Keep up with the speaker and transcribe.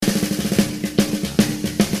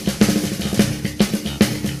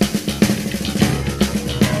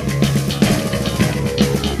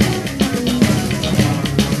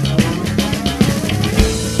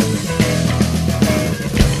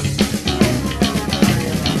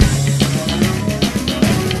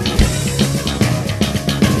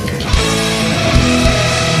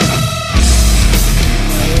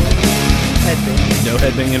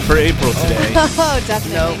headbanging for April today. Oh,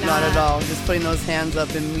 definitely Nope, not at all. Just putting those hands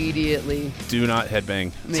up immediately Do not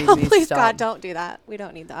headbang. made Oh, me please, stop. God, don't do that. We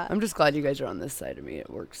don't need that. I'm just glad you guys are on this side of me. It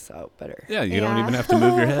works out better. Yeah, you don't Yeah. even have to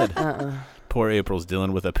move your head. Poor April's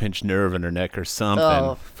dealing with a pinched nerve in her neck or something.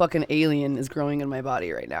 Oh, fucking alien is growing in my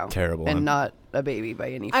body right now. Terrible. And not a baby by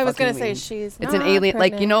any I was fucking going to say means. she's It's not an alien,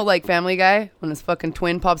 like, you pregnant. know, like Family Guy, when his fucking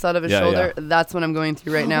twin pops out of his Yeah, shoulder? yeah. That's what I'm going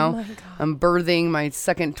through right now. Oh, my God. I'm birthing my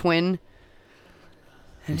second twin.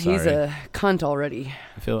 And I'm he's sorry. a cunt already.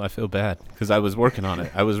 I feel bad because I was working on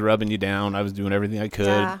it. I was rubbing you down. I was doing everything I could,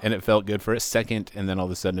 Yeah. and it felt good for a second, and then all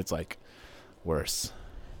of a sudden it's like worse.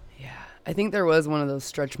 Yeah. I think there was one of those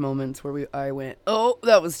stretch moments where I went, oh,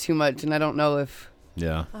 that was too much. And I don't know if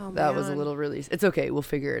Yeah. Oh, that was a man. little release. It's okay. We'll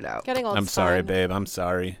figure it out. Getting old. I'm sorry, babe. I'm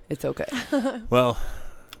sorry. It's okay. Well, I'll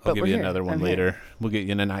But give we're you here. another one I'm later. here. We'll get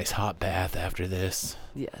you in a nice hot bath after this.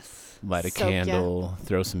 Yes. Light a Soak ya. candle,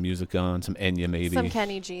 throw some music on, some Enya maybe. Some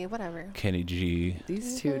Kenny G, whatever. Kenny G,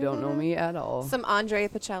 These two don't know me at all. Some Andre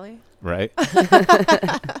Pacelli. right?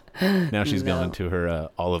 Now she's No. going to her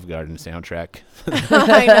Olive Garden soundtrack.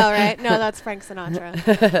 I know, right? No, that's Frank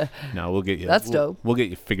Sinatra. No, we'll get you. That's we'll, dope. We'll get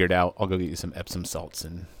you figured out. I'll go get you some Epsom salts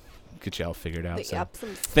and get you all figured out. The So. Epsom.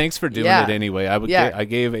 Thanks for doing Yeah. it anyway. Yeah. I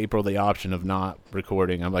gave April the option of not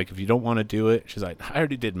recording. I'm like, if you don't want to do it, she's like, I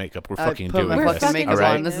already did makeup. We're I fucking put doing my We're fucking this. fucking makeup All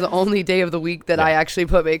right. on. This is the only day of the week that I Yeah. actually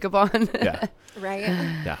put makeup on. Yeah. Right?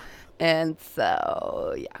 Yeah. And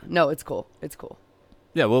so, yeah. No, it's cool. It's cool.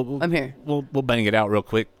 Yeah. We'll I'm here. we'll bang it out real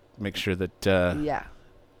quick. Make sure that Yeah.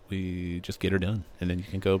 we just get her done, and then you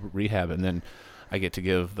can go rehab, and then I get to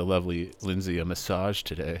give the lovely Lindsay a massage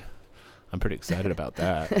today. I'm pretty excited about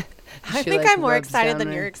that. I She, think like, I'm more rubs excited down than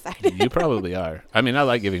there. you're excited. You probably are. I mean, I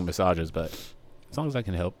like giving massages, but as long as I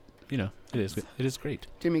can help, it is great.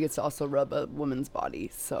 Jimmy gets to also rub a woman's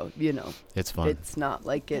body. So, It's fun. it's not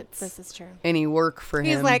like This it's is true. any work for him.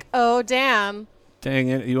 He's like, oh, damn. Dang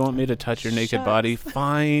it! You want me to touch your naked Shucks. body?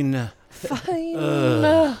 Fine. Fine.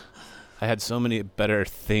 Ugh. I had so many better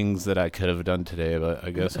things that I could have done today, but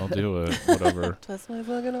I guess I'll do it. Whatever. Twist my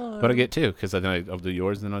fucking arm. But I get two, because then I'll do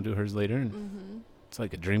yours, and then I'll do hers later. And it's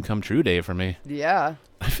like a dream come true day for me. yeah.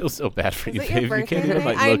 I feel so bad for Is you, it your babe. You birthday can't even today?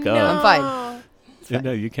 like look I know. up. I'm fine. It's fine.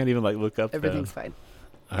 No, you can't even like look up. Everything's fine.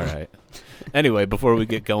 All right. Anyway, before we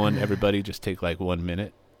get going, everybody just take like 1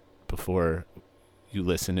 minute before you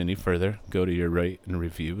listen any further. Go to your rate and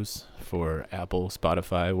reviews for Apple,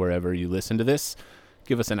 Spotify, wherever you listen to this.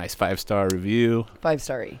 Give us a nice 5-star review.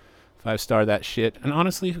 5-star. 5-star that shit. And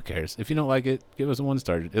honestly, who cares? If you don't like it, give us a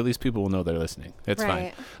 1-star. At least people will know they're listening. It's fine.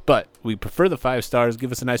 Right. But we prefer the 5 stars.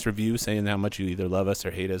 Give us a nice review saying how much you either love us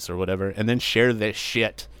or hate us or whatever. And then share this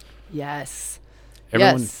shit. Yes.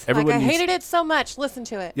 Everyone, Yes. everyone Like, I needs, hated it so much. Listen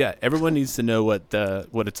to it. Yeah, everyone needs to know what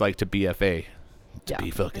it's like to BFA. To Yeah. be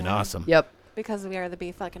fucking Yeah. awesome. Yep. Because we are the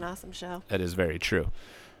Be Fucking Awesome Show. That is very true.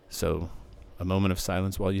 So, a moment of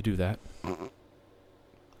silence while you do that.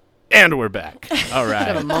 And we're back. All I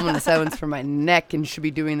have a right. moment of silence for my neck and should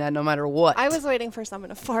be doing that no matter what. I was waiting for someone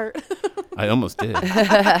to fart. I almost did.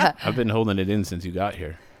 I've been holding it in since you got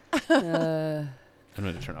here. Uh, I'm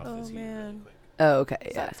going to turn off Oh, this heat really man. quick. oh, okay.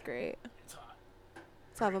 Yeah. That's great.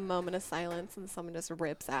 Let's have a moment of silence and someone just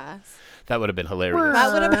rips ass. That would have been hilarious.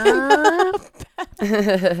 That would have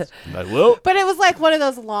been. Like, whoa. But it was like one of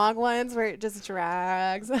those long ones where it just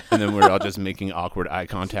drags. And then we're all just making awkward eye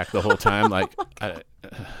contact the whole time. Like,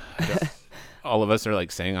 all of us are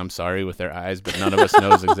like saying I'm sorry with their eyes, but none of us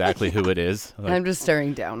knows exactly who it is. Like, I'm just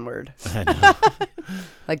staring downward. I know.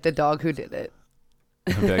 Like the dog who did it.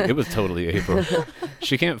 I'm like, it was totally April.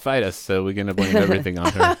 She can't fight us, so we're going to blame everything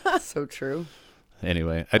on her. So true.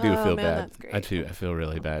 Anyway, I do Oh, feel man, bad. that's great. I feel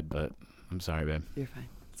really bad, but I'm sorry, babe. You're fine.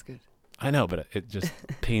 It's good. I know, but it just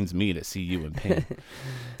pains me to see you in pain.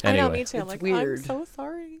 I know, Anyway, me too. I'm It's like, weird. I'm so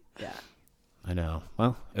sorry. Yeah. I know.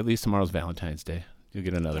 Well, at least tomorrow's Valentine's Day. You'll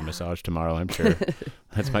get another Yeah. massage tomorrow, I'm sure.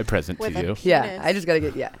 That's my present With to a you. Yeah. Penis. I just gotta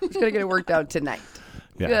get it worked out tonight.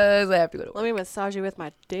 Yeah. Because I have to go to Let work. me massage you with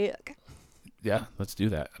my dick. Yeah, let's do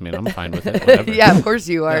that. I mean, I'm fine with it. Whatever. Yeah, of course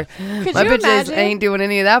you are. Could My you bitches imagine? ain't doing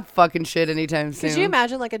any of that fucking shit anytime soon. Could you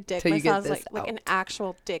imagine like a dick Till you get massage, this like an out.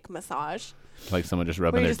 actual dick massage? Like someone just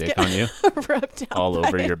Where rubbing you their just dick get- on you Rubbed down all by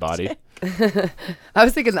over a your body. dick. I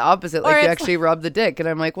was thinking the opposite. Or Like you it's actually rub the dick, and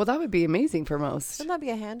I'm like, well, that would be amazing for most. Shouldn't that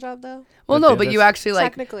be a hand job though? Well, Okay, no, but you that's- actually like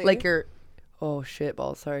Technically. you're. Oh shit,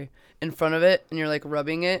 balls. Sorry. In front of it, and you're like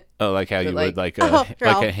rubbing it, Oh, like how you like- would like Oh, a,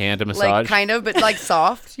 girl. like a hand massage? like kind of, but like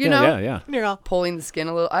soft. You yeah, know, Yeah, yeah. You're all, pulling the skin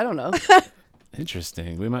a little. I don't know.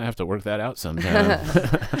 Interesting. We might have to work that out sometime.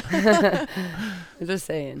 I'm just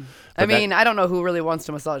saying. I But that- mean, I don't know who really wants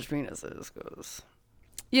to massage penises, 'cause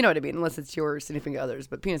You know what I mean? Unless it's your significant others,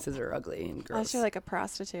 but penises are ugly and gross. Unless you're like a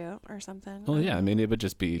prostitute or something. Well, yeah, I mean, it would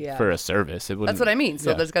just be Yeah. for a service. It wouldn't. That's what I mean.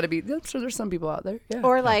 So yeah. there's got to be. I'm sure there's some people out there. Yeah.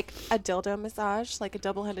 Or like a dildo massage, like a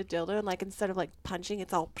double-handed dildo, and like instead of like punching,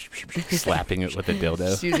 it's all. slapping it with a dildo.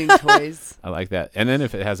 Just using toys. I like that. And then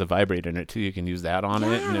if it has a vibrator in it too, you can use that on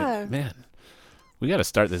it. And Yeah. man, we got to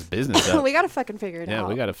start this business up. We gotta fucking figure it Yeah, out.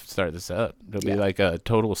 we got to start this up. It'll Yeah. be like a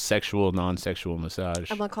total sexual, non-sexual massage.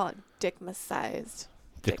 I'm gonna call it dick massaged.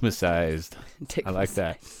 Dick massaged. Dick I like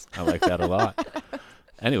that. massage. I like that a lot.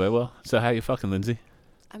 Anyway, well, so how you fucking, Lindsay?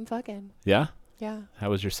 I'm fucking. Yeah? Yeah.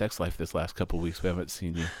 How was your sex life this last couple weeks? We haven't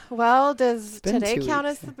seen you. Well, does been today 2 count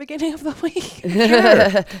weeks. as the beginning of the week?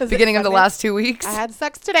 Beginning of the Sunday? last 2 weeks. I had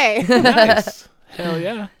sex today. Nice. Hell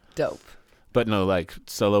yeah. Dope. But no, like,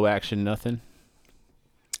 solo action, nothing?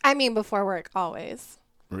 I mean, before work, always.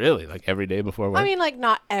 Really? Like, every day before work? I mean, like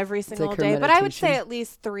not every single like her day, but I would say meditation. at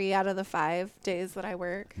least 3 out of the 5 days that I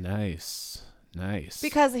work. Nice. Nice.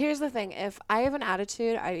 Because here's the thing: if I have an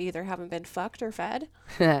attitude, I either haven't been fucked or fed.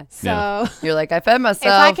 You're So like, I fed myself.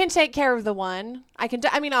 if I can take care of the one, I can.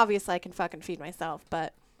 I mean, obviously, I can fucking feed myself,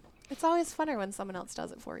 but it's always funner when someone else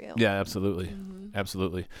does it for you. Yeah, absolutely.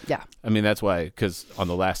 Absolutely. Yeah. I mean, that's why, because on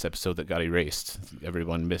the last episode that got erased,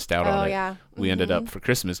 everyone missed out Oh on it. yeah. We ended up for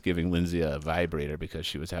Christmas giving Lindsay a vibrator because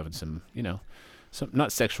she was having some, some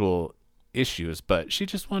not sexual issues, but she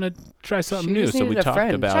just wanted to try something She new. just So we needed a talked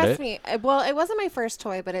friend. about Trust it. me. Well, it wasn't my first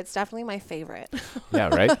toy, but it's definitely my favorite. Yeah,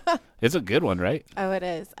 right? It's a good one, right? Oh, it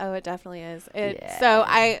is. Oh, it definitely is. It. Yeah.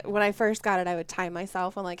 So when I first got it, I would time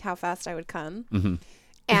myself on like how fast I would come, Mm-hmm.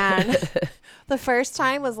 and the first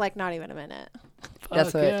time was like not even a minute,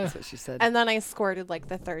 That's what, yeah. that's what she said. and then I squirted like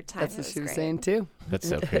the third time. That's It what was she was great. saying too. That's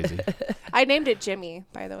so crazy. I named it Jimmy,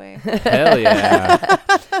 by the way. Hell yeah.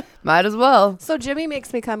 Might as well. So Jimmy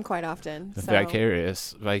makes me come quite often. So.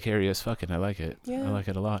 Vicarious fucking. I like it. Yeah. I like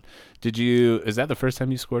it a lot. Is that the first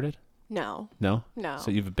time you squirted? No, No? no.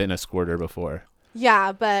 So you've been a squirter before.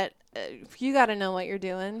 Yeah, but you got to know what you're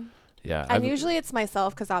doing. Yeah. And usually it's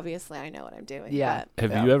myself because obviously I know what I'm doing. Yeah.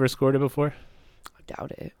 But Have you ever squirted before? I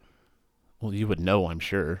doubt it. Well, you would know, I'm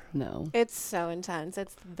sure. No. it's so intense.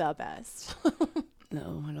 It's the best.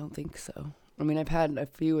 No, I don't think so. I mean, I've had a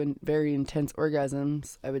few very intense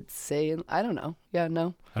orgasms, I would say. And I don't know. Yeah,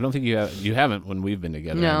 no. I don't think you have. You haven't when we've been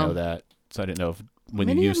together. I No. know that. So I didn't know if when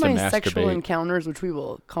Many you used of to my sexual masturbate. encounters, which we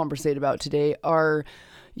will conversate about today, are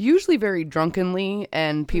usually very drunkenly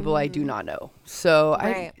and people I do not know. So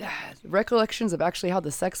Right. recollections of actually how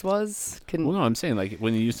the sex was can Well, no, I'm saying like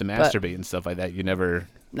when you used to masturbate and stuff like that, you never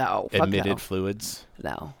no fuck admitted fluids.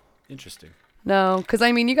 no. Interesting. No, because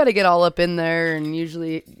I mean, you got to get all up in there and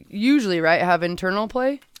usually, right, have internal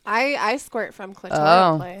play. I squirt from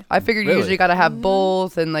clitoral play. I figured you Really? usually got to have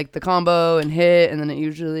both and like the combo and hit, and then it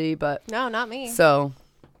usually, but No, not me. so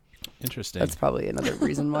Interesting. that's probably another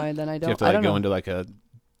reason why then I Do you have don't. to I like don't go know. into like a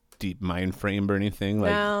deep mind frame or anything?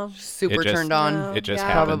 Like no. Super It just- turned on, No. it just Yeah.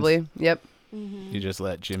 happens. probably. Yep. You just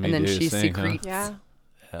let Jimmy And then do she his thing, secretes. Yeah.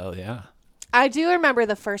 huh? Hell yeah. I do remember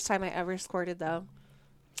the first time I ever squirted though.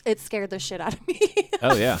 It scared the shit out of me.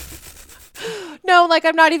 Oh yeah. No, like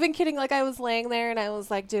I'm not even kidding. Like I was laying there and I was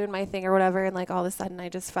like doing my thing or whatever, and like all of a sudden I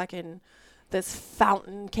just fucking this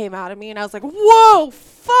fountain came out of me, and I was like, "Whoa,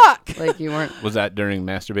 fuck!" Like you weren't. Was that during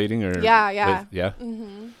masturbating or? Yeah, yeah. Yeah.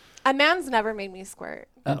 A man's never made me squirt,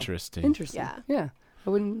 Oh. Interesting. Interesting. Yeah. Yeah. I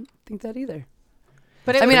wouldn't think that either.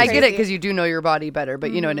 but it I mean, was I get it crazy. because you do know your body better,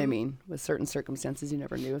 but you know what I mean. With certain circumstances, you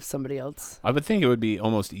never knew if somebody else. I would think it would be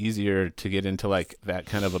almost easier to get into like that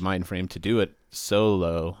kind of a mind frame to do it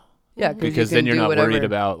solo. Yeah, Because you then can you're do not whatever. worried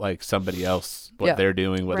about like somebody else, what Yeah. they're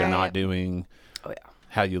doing, what they're not Right. doing, Oh yeah.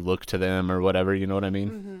 how you look to them or whatever. You know what I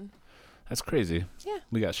mean? That's crazy. Yeah.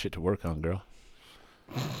 We got shit to work on, girl.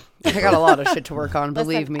 I got a lot of shit to work on.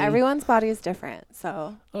 Believe Listen, me. everyone's body is different,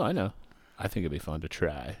 so Oh, I know. I think it'd be fun to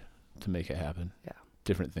try to make it happen. Yeah.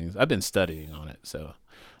 Different things. I've been studying on it, so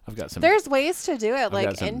I've got some there's ways to do it, got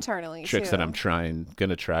like some internally tricks too. that I'm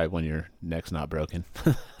gonna try when your neck's not broken.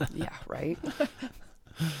 Yeah. Right.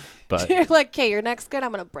 But You're like, okay, your neck's good.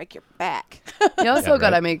 I'm gonna break your back. You also Yeah, got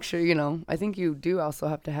to right. make sure, I think you do also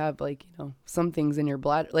have to have like, some things in your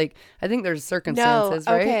bladder. Like, I think there's circumstances,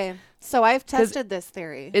 No, right? okay. So I've tested this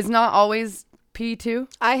theory. It's not always pee too.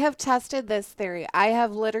 I have tested this theory. I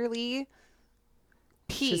have literally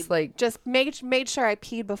peed. Just like- made sure I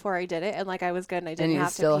peed before I did it, and like I was good, and I didn't you have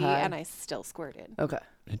to still pee, had- and I still squirted. Okay.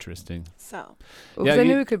 interesting. So Well, Yeah, 'cause I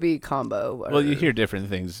you- knew it could be combo. Well, you or- hear different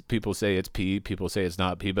things. People say it's pee, people say it's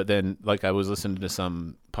not pee, but then like I was listening to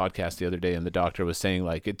some podcast the other day and the doctor was saying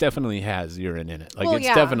like it definitely has urine in it. Like Well, it's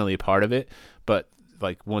yeah. definitely part of it, but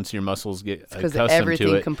like once your muscles get Because accustomed everything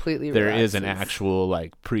to it, completely there is an relaxes. actual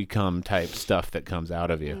like pre-cum type stuff that comes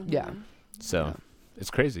out of you. Yeah. So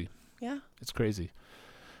it's crazy. Yeah. It's crazy.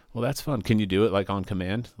 Well, that's fun. Can you do it like on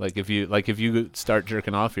command? Like if you start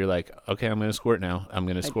jerking off, you're like, okay, I'm gonna squirt now. I'm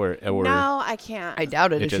gonna squirt. Or No, I can't. I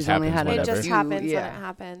doubt it. It if just she's only happens had it whatever. just few- happens yeah. when it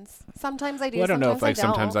happens. Sometimes I do. well, I don't know if like sometimes I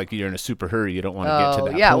don't. sometimes like you're in a super hurry, you don't want to get to Oh,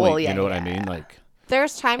 that yeah, point. well, yeah, you know what I yeah. mean? Like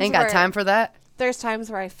There's times Ain't where got time for that. there's times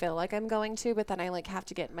where I feel like I'm going to, but then I like have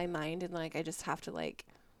to get in my mind and like I just have to like,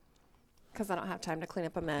 because I don't have time to clean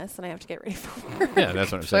up a mess and I have to get ready for work. yeah,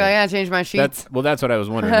 that's what I'm So I saying. gotta change my sheets. That's what I was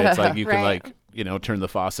wondering. It's like you can Right. like turn the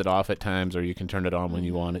faucet off at times, or you can turn it on when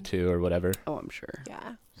you want it to, or whatever. Oh, I'm sure.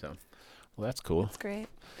 Yeah, So, well, that's cool. it's great.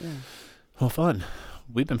 Yeah. Well, fun.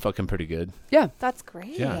 We've been fucking pretty good. That's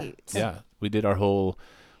great. Yeah. We did our whole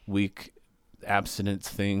week abstinence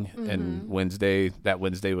thing, and that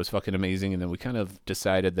Wednesday was fucking amazing. And then we kind of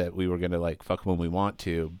decided that we were gonna like fuck when we want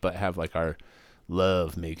to, but have like our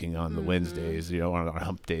love making on the Wednesdays, on our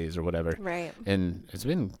hump days or whatever. Right. And it's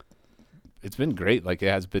been great. Like it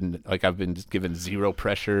has been like I've been given zero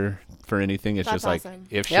pressure for anything. It's That's just like awesome.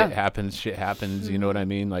 if Yeah. shit happens. You know what I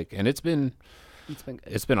mean? Like, and it's been It's been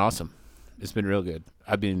good. it's been awesome. It's been real good.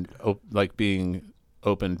 I've been being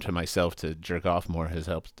open to myself to jerk off more has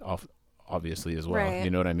helped obviously as well. Right. You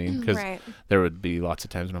know what I mean? Because Right. there would be lots of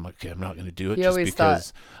times when I'm like, okay, I'm not going to do it He just always thought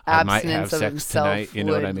because I might have Abstinence of sex himself tonight. You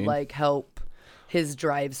know would what I mean? like help his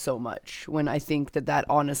drive so much. When I think that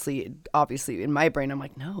honestly, obviously, in my brain, I'm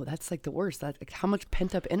like, no, that's like the worst. That like, how much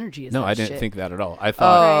pent up energy is no, that I didn't shit? think that at all. I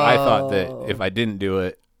thought Oh. that if I didn't do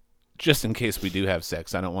it, just in case we do have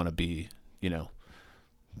sex, I don't want to be,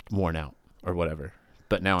 worn out or whatever.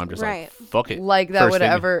 But now I'm just Right. like, fuck it. Like that would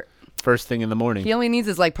ever. First thing in the morning. He only needs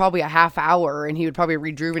is like probably a half hour, and he would probably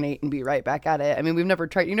rejuvenate and be right back at it. I mean, we've never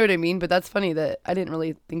tried. You know what I mean? But that's funny that I didn't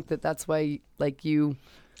really think that that's why like you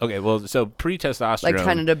Okay, well, so pre-testosterone, like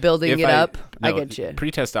kind of to building if it up. I get you.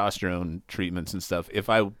 Pre-testosterone treatments and stuff. If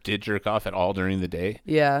I did jerk off at all during the day,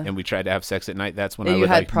 Yeah. and we tried to have sex at night, that's when And I you would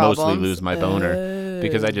had like mostly problems? lose my boner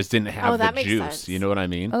because I just didn't have that the makes juice. sense. You know what I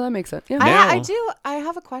mean? Oh, that makes sense. Yeah. Now- I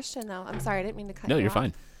have a question though. I'm sorry, I didn't mean to cut No, you you're off.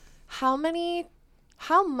 fine.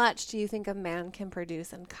 How much do you think a man can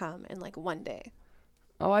produce and come in like one day?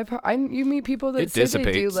 Oh, you meet people that It say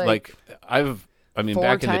they do dissipates. like I mean, 4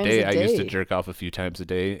 back in the times day, a I used to day. jerk off a few times a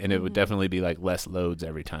day, and it would definitely be like less loads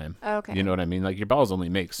every time. Okay. You know what I mean? Like your balls only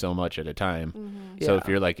make so much at a time. So if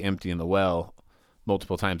Yeah. you're like emptying the well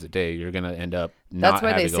multiple times a day, you're gonna end up not That's why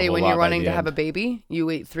they having a say whole when lot you're by wanting the to have a end. baby, you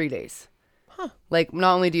wait 3 days. Like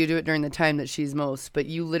not only do you do it during the time that she's most, but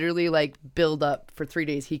you literally like build up for 3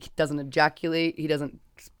 days. He doesn't ejaculate. He doesn't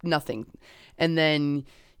nothing, and then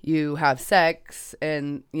you have sex,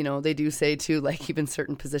 and they do say too, like even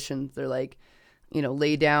certain positions, they're like,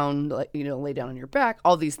 lay down, like lay down on your back,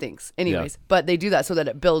 all these things. Anyways, but they do that so that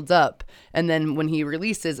it builds up, and then when he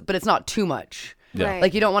releases, but it's not too much. Yeah. Right.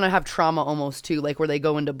 Like you don't want to have trauma almost too, like where they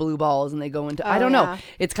go into blue balls and they go into I Oh, don't know. yeah.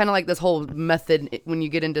 It's kind of like this whole method when you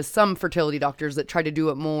get into some fertility doctors that try to do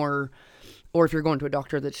it more, or if you're going to a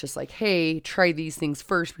doctor that's just like, hey, try these things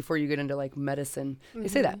first before you get into like medicine. They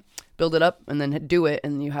say that build it up and then do it,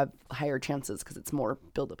 and you have higher chances because it's more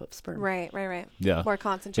buildup of sperm. Right. Yeah. More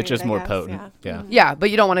concentrated. It's just I more guess, potent. Yeah. Yeah, but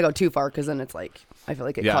you don't want to go too far because then it's like I feel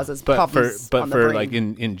like it causes but problems for on the for brain. like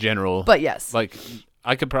in general, But yes, like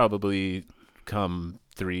I could probably come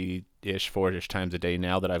 3-ish, 4-ish times a day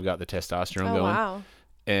now that I've got the testosterone Oh going, wow.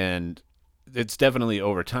 and it's definitely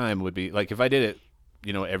over time would be like if I did it,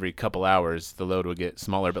 every couple hours, the load would get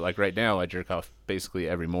smaller. But like right now, I jerk off basically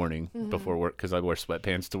every morning before work because I wear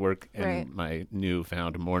sweatpants to work, and Right. my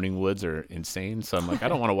newfound morning woods are insane. So I'm like, I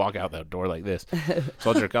don't want to walk out that door like this.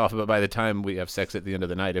 So I'll jerk off. But by the time we have sex at the end of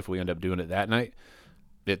the night, if we end up doing it that night,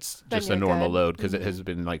 it's Then just a you're normal good. load because it has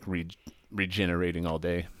been like regenerating all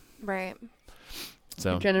day. Right.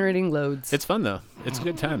 So generating loads. it's fun though. It's a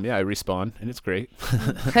good time. Yeah, I respawn and it's great.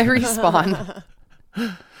 I respawn.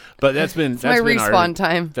 But that's been It's my respawn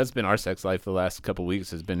time. That's been our sex life the last couple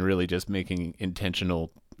weeks has been really just making it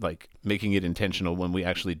intentional when we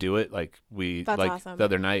actually do it. Like That's like awesome. the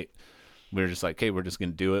other night we were just like, hey, we're just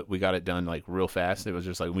gonna do it. We got it done like real fast. It was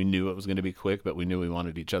just like we knew it was gonna be quick, but we knew we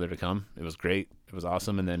wanted each other to come. It was great. It was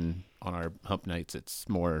awesome. And then on our hump nights it's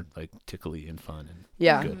more like tickly and fun and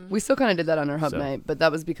Yeah, good. we still kind of did that on our hub So- night, but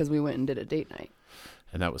that was because we went and did a date night.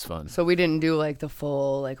 and that was fun. So we didn't do like the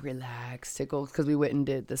full like relaxed tickle because we went and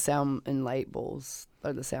did the sound and light bowls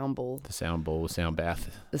or the sound bowl, The sound bowl, sound bath.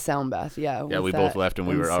 the sound bath. Yeah. Yeah, with we that both left and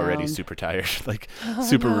we and were already sound. super tired, like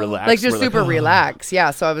super relaxed. Like just We're super "Oh." relaxed. Yeah.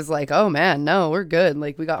 So I was like, oh man, no, we're good.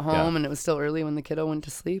 Like we got home Yeah. and it was still early when the kiddo went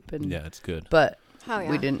to sleep. And Yeah, it's good. but Hell yeah.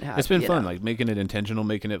 we didn't have. It's been you fun, know. like making it intentional,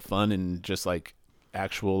 making it fun, and just like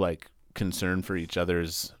actual like concern for each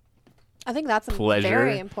other's I think that's pleasure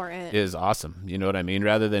very important. is awesome. You know what I mean?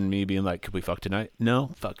 Rather than me being like, could we fuck tonight?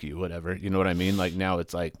 No, fuck you, whatever. You know what I mean? Like now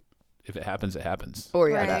it's like, if it happens, it happens. Or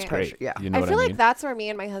yeah, Right. that's Great. pressure. Yeah. You know I what feel I like mean? that's where me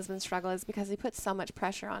and my husband struggle is because he puts so much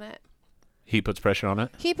pressure on it. He puts pressure on it.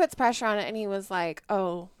 He puts pressure on it, and he was like,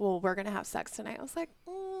 "Oh, well, we're gonna have sex tonight." I was like,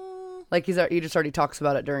 Like he just already talks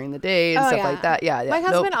about it during the day and Oh, stuff yeah. like that. Yeah. My Nope.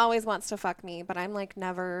 husband always wants to fuck me, but I'm like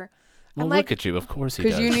never. Well, I'm look like, at you. Of course he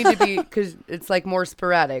Because does. you need to be, because it's like more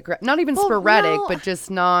sporadic. Not even Well, sporadic, no. but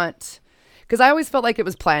just not. Because I always felt like it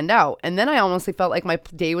was planned out. And then I honestly felt like my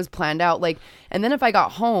day was planned out. Like, and then if I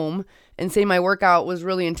got home and say my workout was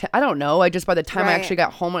really intense, I don't know. I just, by the time I Right. actually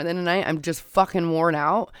got home at the end of the night, I'm just fucking worn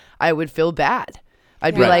out. I would feel bad.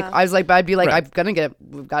 I'd be Yeah. like, I'd be like, Right.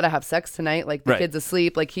 we've got to have sex tonight. Like the Right. kid's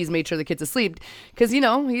asleep. Like he's made sure the kid's asleep. Cause you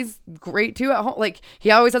know, he's great too at home. Like he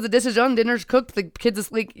always has the dishes done, dinner's cooked, the kid's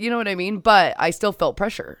asleep, you know what I mean? But I still felt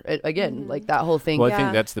pressure again, like that whole thing. well, I Yeah.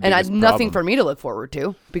 think that's the And I biggest had nothing problem. for me to look forward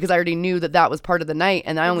to because I already knew that was part of the night.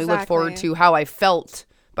 And I only looked forward Exactly. to how I felt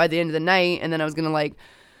by the end of the night. And then I was going to like,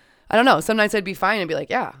 I don't know. Some nights I'd be fine and be like,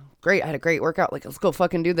 yeah, great. I had a great workout. Like, let's go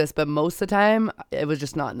fucking do this. But most of the time, it was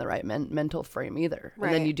just not in the right mental frame either. And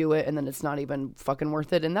then Right. you do it, and then it's not even fucking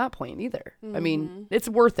worth it in that point either. I mean, it's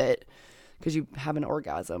worth it because you have an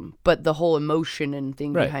orgasm, but the whole emotion and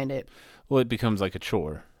thing Right. behind it, Well, it becomes like a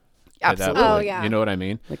chore. at that absolutely. Oh, point. yeah. You know what I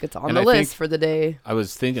mean? Like it's on And the I list think- for the day. I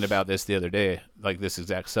was thinking about this the other day, like this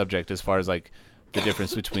exact subject, as far as like the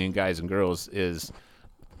difference between guys and girls is,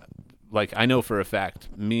 like, I know for a fact,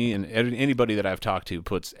 me and anybody that I've talked to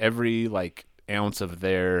puts every like ounce of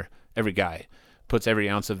every guy puts every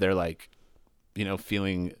ounce of their like, you know,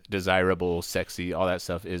 feeling desirable, sexy, all that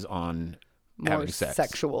stuff is on More having sex.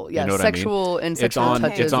 sexual, You yeah, know what I mean? sexual and It's sexual on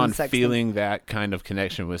touches. it's on and sex things. feeling that kind of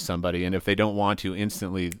connection with somebody, and if they don't want to,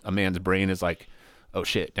 instantly a man's brain is like, oh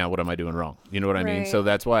shit, now what am I doing wrong? You know what I mean? Right. So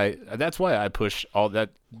that's why I push all that,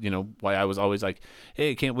 you know, why I was always like,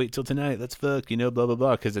 hey, can't wait till tonight, let's fuck, you know, blah blah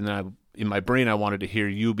blah, because then in my brain I wanted to hear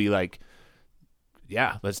you be like,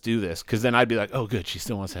 yeah, let's do this, because then I'd be like, oh good, she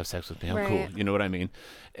still wants to have sex with me, I'm cool, Right. you know what I mean?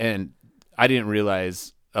 And I didn't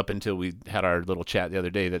realize up until we had our little chat the other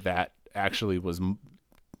day that actually was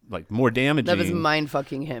like more damaging. That was mind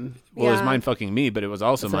fucking him. Well, it was Yeah. mind fucking me, but it was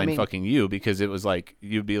also That's what I mind mean. fucking you, because it was like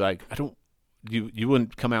you'd be like, you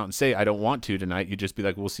wouldn't come out and say I don't want to tonight. You'd just be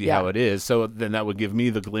like, we'll see Yeah. how it is. So then that would give me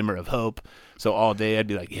the glimmer of hope. So all day I'd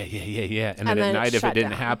be like, yeah, and then at then night if it shut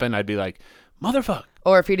didn't down. happen, I'd be like, motherfuck.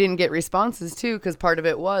 Or if he didn't get responses too, because part of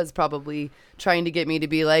it was probably trying to get me to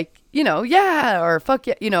be like, you know, yeah, or fuck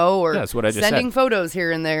yeah, you know, or Yeah, that's what I just sending said. photos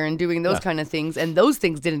here and there and doing those Yeah. kind of things. And those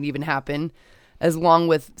things didn't even happen, as long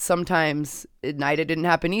with sometimes at night it didn't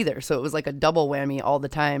happen either. So it was like a double whammy all the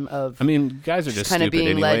time of, I mean, guys are just kinda stupid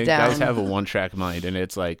being let anyway. Guys down. have a one-track mind, and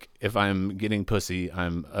it's like if I'm getting pussy,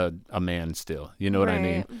 I'm a man still. You know what I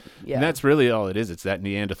mean? Right. yeah. And that's really all it is. It's that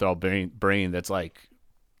Neanderthal brain that's like,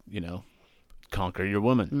 you know, conquer your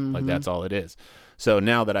woman. Like that's all it is. So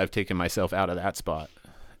now that I've taken myself out of that spot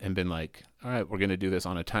and been like, all right, we're going to do this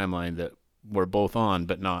on a timeline that we're both on,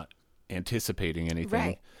 but not anticipating anything.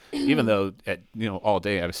 Right. Even though all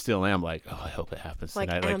day I still am like, oh, I hope it happens Like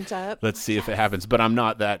tonight. amped up. Let's see if it happens. But I'm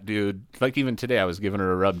not that dude. Like even today I was giving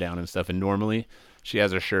her a rub down and stuff, and normally she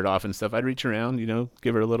has her shirt off and stuff. I'd reach around,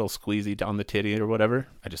 give her a little squeezy on the titty or whatever.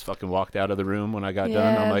 I just fucking walked out of the room when I got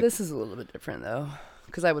done. I'm like, this is a little bit different though,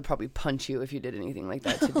 because I would probably punch you if you did anything like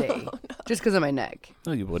that today, just because of my neck.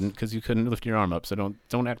 no, you wouldn't, because you couldn't lift your arm up. So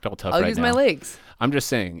don't act all tough I'll right use now. my legs. I'm just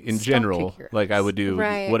saying, in Stomp general, kick your like I would do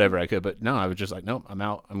Right. whatever I could. But no, I was just like, nope, I'm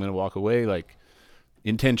out. I'm gonna walk away, like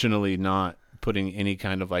intentionally not putting any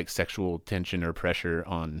kind of like sexual tension or pressure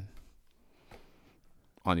on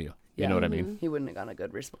you. You know what I mean? He wouldn't have gotten a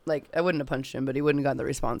good response. Like I wouldn't have punched him, but he wouldn't have gotten the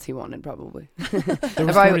response he wanted probably. There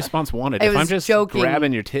was I- no response wanted. I If I'm was just joking.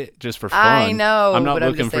 grabbing your tit just for fun, I know, I'm not but I'm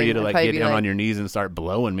looking just for you saying, to I'd like probably get be down like- on your knees and start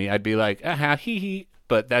blowing me. I'd be like, aha, hee hee.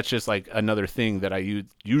 But that's just like another thing that I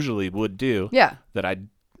usually would do. Yeah. That I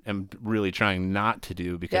am really trying not to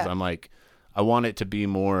do, because Yeah. I'm like, I want it to be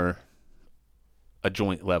more a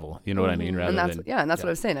joint level. You know what I mean? Rather And that's than and that's what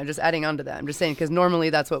I was saying. I'm just adding on to that. I'm just saying because normally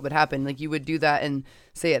that's what would happen. Like you would do that and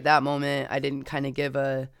say at that moment I didn't kind of give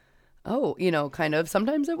a, kind of.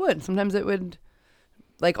 Sometimes it would. Sometimes it would,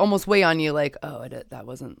 like almost weigh on you. Like that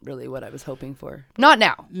wasn't really what I was hoping for. Not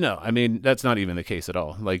now. No, I mean that's not even the case at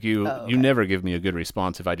all. Like you never give me a good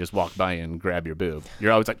response if I just walk by and grab your boob.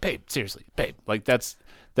 You're always like, babe, seriously, babe. Like that's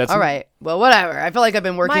All right. Well, whatever. I feel like I've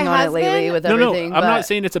been working on it lately husband- with No, everything. I'm but not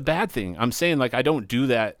saying it's a bad thing. I'm saying like I don't do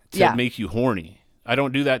that to Yeah. make you horny. I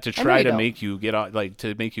don't do that to I know try you to don't. make you get all, like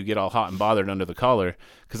to make you get all hot and bothered under the collar,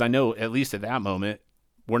 because I know at least at that moment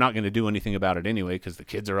we're not going to do anything about it anyway, because the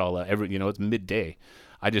kids are all it's midday.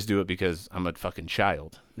 I just do it because I'm a fucking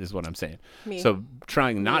child, is what I'm saying. Me. So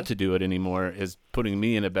trying not to do it anymore is putting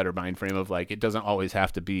me in a better mind frame of like, it doesn't always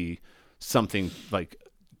have to be something like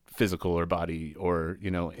physical or body or,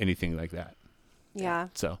 anything like that. Yeah.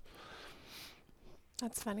 So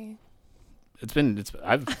That's funny.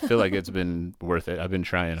 I feel like it's been worth it. I've been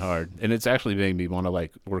trying hard, and it's actually made me want to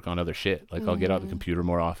like work on other shit. Like I'll get out the computer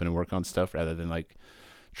more often and work on stuff rather than like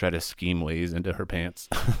try to scheme ways into her pants.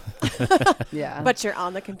 Yeah. But you're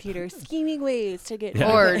on the computer scheming ways to get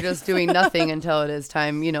Or just doing nothing until it is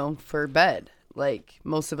time, for bed. Like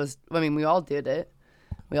most of us, we all did it.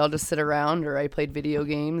 We all just sit around, or I played video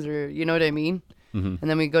games, or you know what I mean? Mm-hmm. And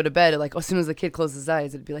then we go to bed, like as soon as the kid closes his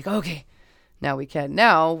eyes, it'd be like, okay, now we can.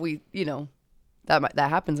 Now we, that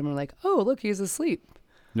happens, and we're like, oh, look, he's asleep.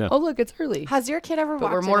 Yeah. Oh, look, it's early. Has your kid ever But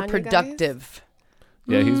walked we're in more on you guys? productive.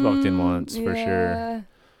 Yeah, he's walked in once for sure. Yeah.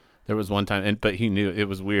 There was one time, but he knew. It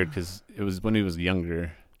was weird because it was when he was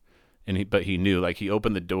younger, but he knew. Like he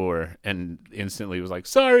opened the door and instantly was like,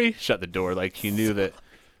 "Sorry," shut the door. Like he knew that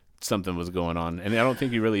something was going on, and I don't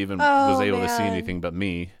think he really even was able to see man. anything but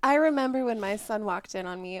me. I remember when my son walked in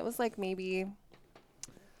on me. It was like maybe,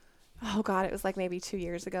 it was like maybe 2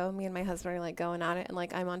 years ago. Me and my husband are like going at it, and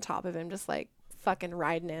like I'm on top of him, just like fucking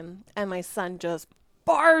riding him, and my son just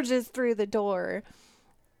barges through the door,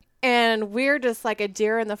 and we're just like a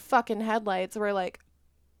deer in the fucking headlights. We're like,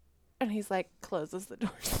 and he's like closes the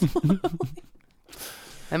door slowly.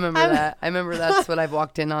 I remember that. I remember that's what I've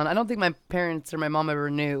walked in on. I don't think my parents or my mom ever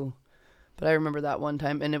knew, but I remember that one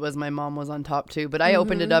time, and it was my mom was on top too. But I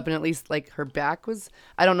opened it up, and at least like her back was.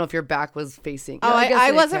 I don't know if your back was facing. Oh, Yeah, guess I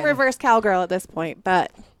it wasn't kinda- reverse cowgirl at this point,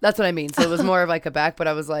 but That's what I mean. So it was more of like a back, but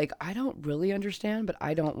I was like, I don't really understand, but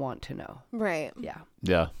I don't want to know. right, Yeah.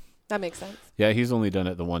 Yeah, that makes sense. yeah. He's only done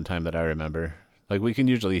it the one time that I remember. Like we can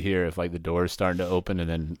usually hear if like the door's starting to open, and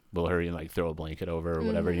then we'll hurry and like throw a blanket over or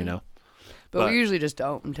whatever, But But we usually just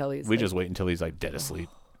don't until he's. We like, just wait until he's like dead asleep,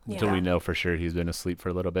 until Yeah. we know for sure he's been asleep for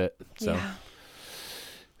a little bit. So Yeah,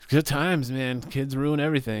 good times, man. Kids ruin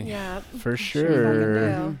everything. yeah, For sure sure.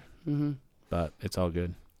 fucking do. Mhm. But it's all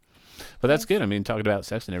good. But that's good. I mean, talking about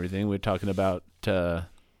sex and everything, we're talking about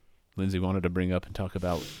Lindsay wanted to bring up and talk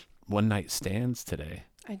about one night stands today.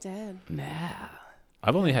 I did. Yeah.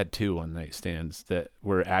 I've only had 2 one night stands that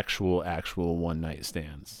were actual one night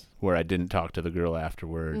stands where I didn't talk to the girl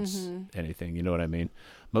afterwards, anything. You know what I mean?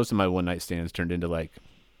 Most of my one night stands turned into like,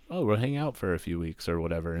 oh, we'll hang out for a few weeks or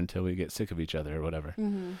whatever until we get sick of each other or whatever.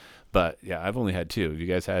 But yeah, I've only had 2. You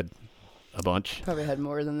guys had a bunch? Probably had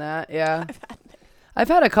more than that. Yeah. I've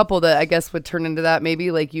had a couple that I guess would turn into that. Maybe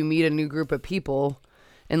like you meet a new group of people,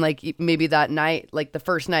 and like maybe that night, like the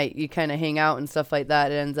first night, you kind of hang out and stuff like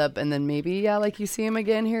that. It ends up, and then maybe like you see them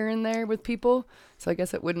again here and there with people. So I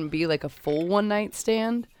guess it wouldn't be like a full one night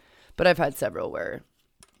stand. But I've had several where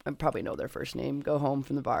I probably know their first name, go home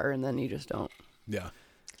from the bar, and then you just don't. Yeah.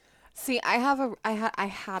 See, I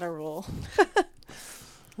had a rule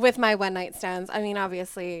with my one night stands. I mean,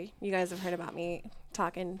 obviously, you guys have heard about me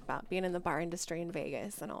talking about being in the bar industry in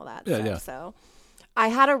Vegas and all that Yeah, stuff. yeah. So I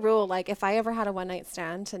had a rule, like if I ever had a one night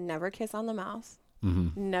stand, to never kiss on the mouth,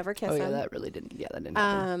 never kiss Oh yeah, him. that really didn't. Yeah, that didn't.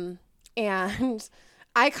 happen. And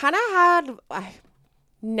I kind of had,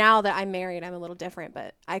 now that I'm married, I'm a little different,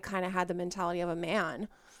 but I kind of had the mentality of a man.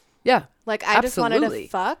 Yeah. Like I just wanted Absolutely. to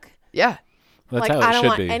fuck. Yeah. That's Like how it I don't should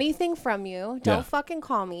want be. anything from you. Don't Yeah. fucking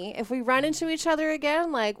call me. If we run into each other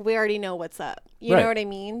again, like we already know what's up. You Right. know what I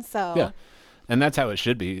mean? So Yeah. And that's how it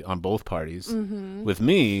should be on both parties. With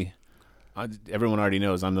me, everyone already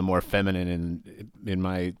knows I'm the more feminine in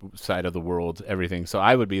my side of the world, everything. So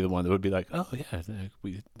I would be the one that would be like, oh, yeah,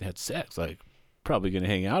 we had sex. Like, probably going to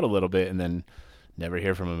hang out a little bit and then never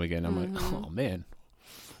hear from him again. I'm like, oh, man,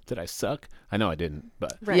 did I suck? I know I didn't.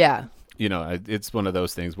 But, Right. Yeah. it's one of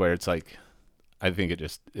those things where it's like, I think it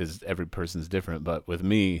just is every person's different. But with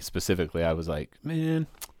me specifically, I was like, man,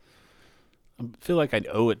 I feel like I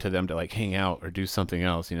owe it to them to like hang out or do something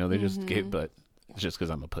else. They just gave, but it's just because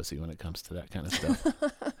I'm a pussy when it comes to that kind of stuff.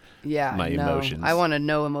 Yeah. My no. emotions. I want to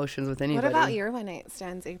know emotions with anybody. What about your one night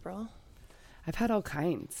stands, April? I've had all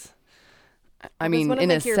kinds. I What's mean, one of, in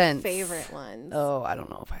like, a your sense. favorite ones. Oh, I don't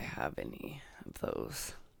know if I have any of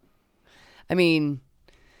those. I mean,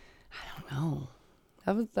 I don't know.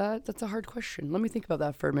 That's a hard question. Let me think about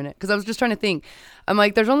that for a minute. Because I was just trying to think. I'm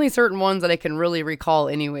like, there's only certain ones that I can really recall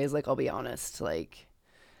anyways. Like, I'll be honest. Like,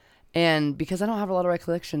 and because I don't have a lot of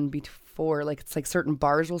recollection before, like, it's like certain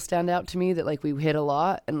bars will stand out to me that like we hit a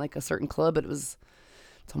lot, and like a certain club, it's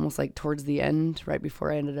It's almost like towards the end, right before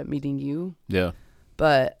I ended up meeting you. Yeah.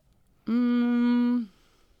 But I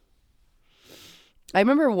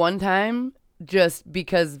remember one time, just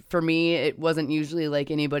because for me, it wasn't usually like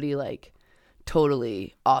anybody like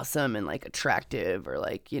totally awesome and like attractive or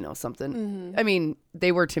like, you know, something. Mm-hmm. I mean,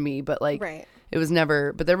 they were to me, but like Right. it was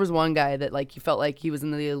never, but there was one guy that like you felt like he was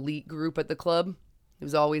in the elite group at the club. He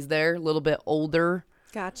was always there, a little bit older,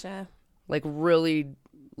 Gotcha. like really,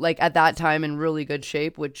 like at that time in really good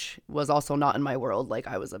shape, which was also not in my world. Like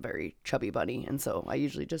I was a very chubby bunny. And so I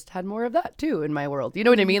usually just had more of that too in my world. You know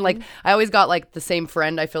what I mean? Like I always got like the same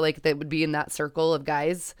friend. I feel like that would be in that circle of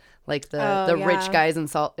guys, like the rich yeah. guys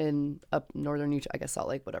in up northern Utah, I guess Salt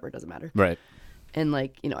Lake, whatever, it doesn't matter. Right. And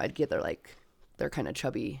like, you know, I'd get their kind of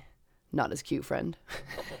chubby, not as cute friend.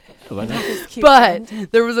 Why not? Cute But friend.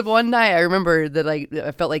 there was one night I remember that I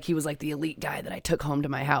felt like he was like the elite guy that I took home to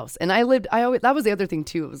my house. And that was the other thing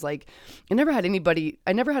too. It was like, I never had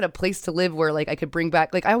a place to live where like I could bring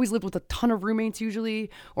back, like I always lived with a ton of roommates usually,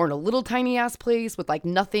 or in a little tiny ass place with like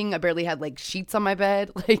nothing. I barely had like sheets on my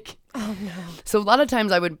bed. Like, Oh no. so a lot of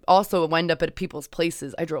times I would also wind up at people's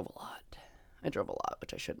places. I drove a lot,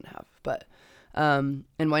 which I shouldn't have, but and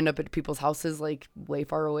wind up at people's houses like way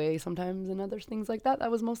far away sometimes and other things like that. That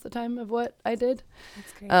was most of the time of what I did.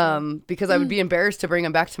 That's crazy. Because I would be embarrassed to bring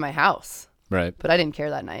him back to my house, Right. but I didn't care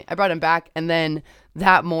that night. I brought him back, and then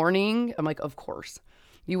that morning I'm like, of course.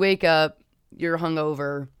 You wake up, you're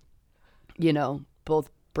hungover, you know, both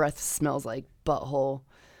breath smells like butthole.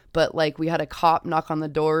 But like we had a cop knock on the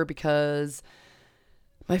door because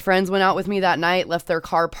my friends went out with me that night, left their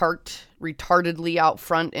car parked retardedly out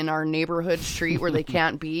front in our neighborhood street where they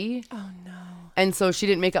can't be. Oh no. And so she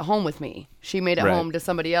didn't make it home with me. She made it Right. home to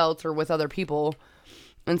somebody else or with other people.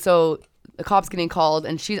 And so the cop's getting called,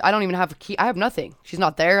 and I don't even have a key. I have nothing. She's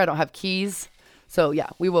not there. I don't have keys. So yeah,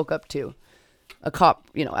 we woke up to a cop,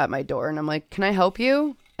 you know, at my door, and I'm like, "Can I help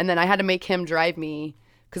you?" And then I had to make him drive me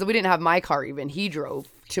because we didn't have my car even. He drove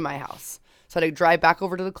to my house. So I had to drive back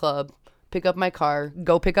over to the club, pick up my car,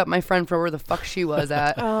 go pick up my friend from where the fuck she was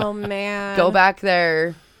at, Oh man. go back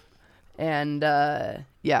there. And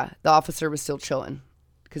yeah, the officer was still chilling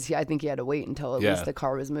because I think he had to wait until at Yeah. least the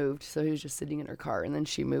car was moved. So he was just sitting in her car, and then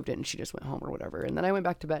she moved it and she just went home or whatever. And then I went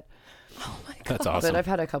back to bed. Oh my god. That's awesome. But I've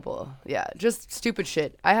had a couple, yeah, just stupid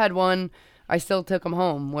shit. I had one, I still took him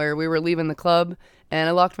home where we were leaving the club and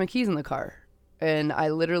I locked my keys in the car. And I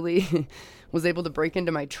literally was able to break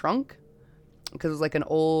into my trunk because it was like an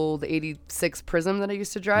old 86 Prism that I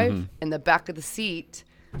used to drive. And the back of the seat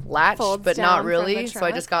latched, Folds but down not from really. the So I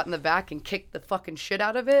trunk? just got in the back and kicked the fucking shit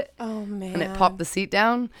out of it. Oh man. And it popped the seat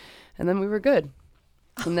down. And then we were good.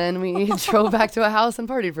 And then we drove back to a house and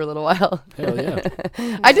partied for a little while. Hell yeah.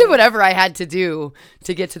 I did whatever I had to do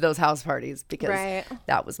to get to those house parties because Right.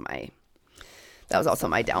 that was also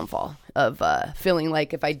my downfall of feeling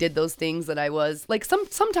like if I did those things that I was like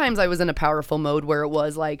sometimes I was in a powerful mode where it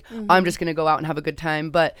was like I'm just gonna go out and have a good time,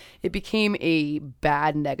 but it became a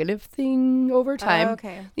bad negative thing over time.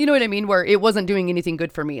 okay. You know what I mean? Where it wasn't doing anything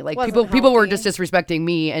good for me. Like Wasn't people were healthy. just disrespecting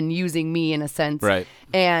me and using me in a sense. Right.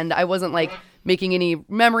 And I wasn't like making any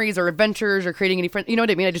memories or adventures or creating any friends. You know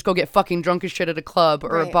what I mean? I just go get fucking drunk as shit at a club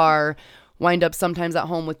or a Right. bar, wind up sometimes at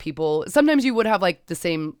home with people. Sometimes you would have like the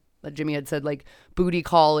same, like Jimmy had said, like booty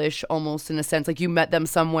call-ish almost in a sense. Like you met them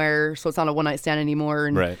somewhere, so it's not a one-night stand anymore.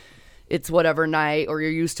 And Right. it's whatever night, or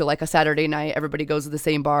you're used to like a Saturday night, everybody goes to the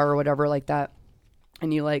same bar or whatever like that.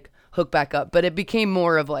 And you like hook back up. But it became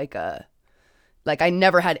more of like I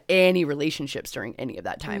never had any relationships during any of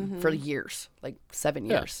that time for years, like 7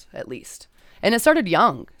 years at least. And it started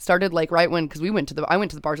young. Started like right when, because I went to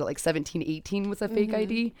the bars at like 17, 18 with a fake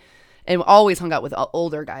ID, and always hung out with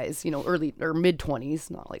older guys, you know, early or mid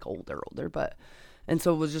 20s, not like older, but, and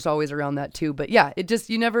so it was just always around that too. But yeah, it just,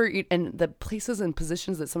 and the places and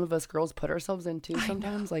positions that some of us girls put ourselves into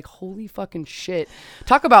sometimes, like holy fucking shit.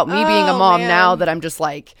 Talk about me being a Oh, mom man. now that I'm just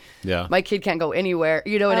like, Yeah. my kid can't go anywhere.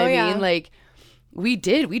 You know what Oh, I mean? yeah. Like we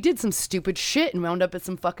did some stupid shit and wound up at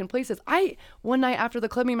some fucking places. One night after the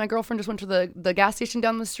club, me and my girlfriend just went to the gas station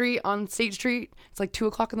down the street on State Street. It's like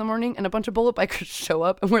 2:00 in the morning, and a bunch of bullet bikers show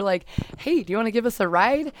up, and we're like, "Hey, do you want to give us a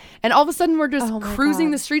ride?" And all of a sudden, we're just Oh my cruising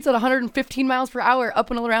God. the streets at 115 miles per hour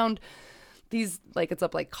up and around these, like it's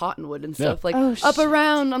up like Cottonwood and stuff, like Oh, up shit.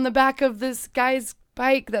 around on the back of this guy's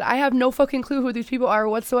bike that I have no fucking clue who these people are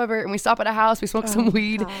whatsoever. And we stop at a house, we smoke some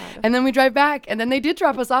weed, God. and then we drive back. And then they did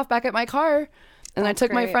drop us off back at my car. And I That's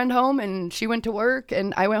took my great. friend home, and she went to work,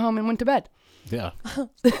 and I went home and went to bed. Yeah.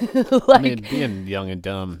 Like, I mean, being young and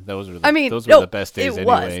dumb, those were those were no, the best days it anyway.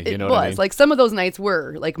 Was. You know It what was. I mean? Like some of those nights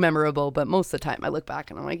were like memorable, but most of the time I look back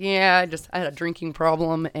and I'm like, yeah, I had a drinking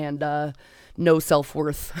problem and no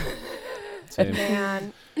self-worth. Same.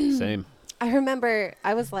 Man, Same. I remember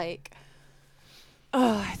I was like,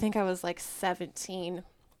 I think I was like 17.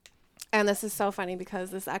 And this is so funny because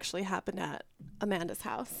this actually happened at Amanda's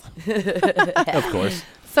house. Of course.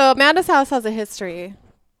 So Amanda's house has a history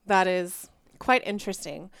that is quite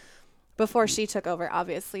interesting before she took over,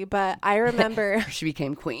 obviously. But I remember She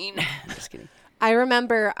became queen. I'm just kidding. I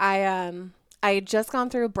remember I had just gone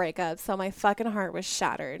through a breakup, so my fucking heart was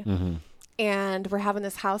shattered. Mm-hmm. And we're having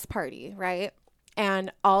this house party, right?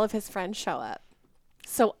 And all of his friends show up.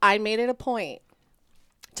 So I made it a point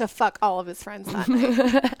to fuck all of his friends that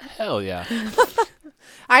night. Hell yeah.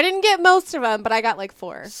 I didn't get most of them, but I got like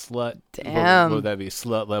 4. Slut. Damn. What would that be?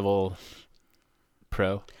 Slut level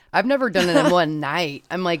pro? I've never done it in one night.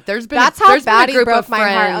 I'm like, there's been That's a, how there's been bad a he group broke of my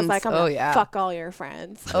friends. heart. I was like, I'm oh gonna yeah, fuck all your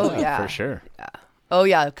friends. oh yeah, For sure. oh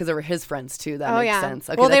yeah, because they were his friends too. That makes sense.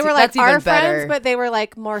 Okay, well, they that's- were like that's even our better. friends, but they were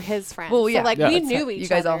like more his friends. Well, yeah. So like Yeah. we That's knew each other. You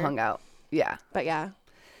guys all hung out. Yeah. But yeah.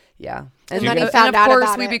 Yeah. And then he of found out course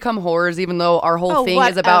about we it. become whores, even though our whole Oh, thing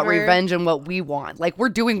is about whatever. revenge and what we want. Like we're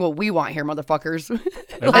doing what we want here, motherfuckers.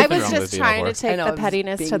 There's I nothing was wrong just with being a trying to whore. take I know, the I was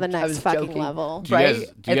pettiness to being- the I next was fucking joking. level. Do you Right? guys, I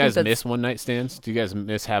think that's- miss one night stands? Do you guys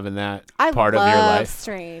miss having that I part love of your life?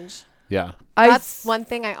 Strange. Yeah. That's one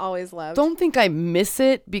thing I always loved. Don't think I miss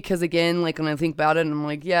it because again, like when I think about it, I'm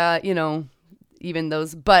like, yeah, you know, even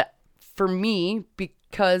those. But for me,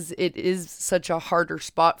 because it is such a harder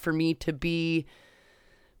spot for me to be.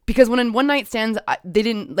 Because when in one night stands, they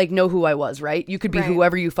didn't like know who I was, right? You could be Right.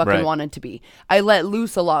 whoever you fucking Right. wanted to be. I let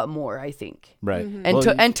loose a lot more, I think, Right. and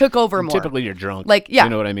Well, and took over more. Typically you're drunk. Like, yeah. You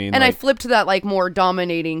know what I mean? And I Like, flipped to that like more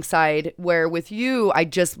dominating side where with you, I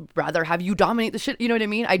just rather have you dominate the shit. You know what I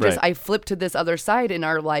mean? Right. I flipped to this other side in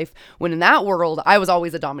our life when in that world, I was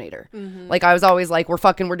always a dominator. Like I was always like,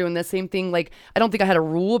 we're doing the same thing. Like, I don't think I had a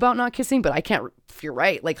rule about not kissing, but I can't, if you're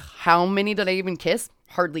right. Like how many did I even kiss?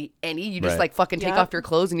 Hardly any. You just Right. like fucking take Yep. off your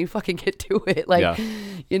clothes and you fucking get to it. Like, Yeah.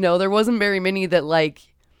 you know, there wasn't very many that like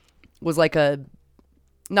was like a,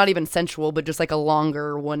 not even sensual, but just like a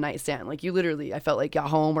longer one night stand. Like you literally, I felt like got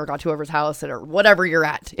home or got to whoever's house or whatever you're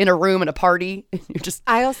at in a room at a party. You're just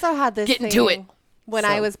I also had this Get thing into it. when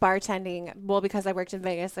I So. was bartending. Well, because I worked in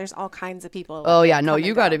Vegas, there's all kinds of people. oh that yeah, no, come and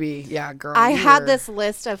you go. got to be girl. I you had were- this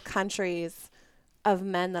list of countries of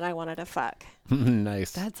men that I wanted to fuck.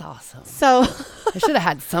 nice. That's awesome. So, I should have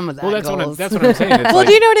had some of that. Well, that's goals. what I'm saying. It's well, like,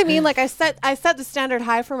 do you know what I mean? Like I set the standard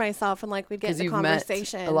high for myself, and like we'd get because into you've met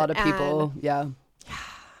conversation. a lot of people. and- Yeah.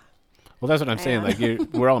 well, that's what I'm saying. Yeah.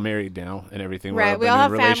 Like we're all married now and everything. Right, We're we all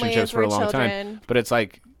have been in relationships families, for a we're long time. children. But it's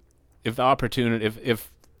like, if the opportunity,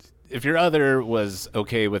 if your other was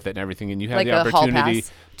okay with it and everything, and you had Like the a hall opportunity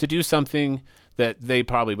pass. to do something that they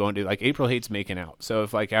probably won't do. Like April hates making out. So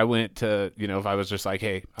if like I went to, you know, if I was just like,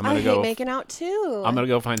 hey, I'm I gonna hate go, making out too. I'm gonna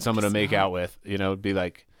go find someone to make out with, you know, it'd be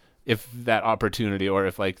like, if that opportunity, or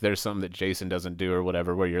if like there's something that Jason doesn't do or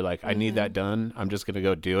whatever, where you're like, I need that done, I'm just gonna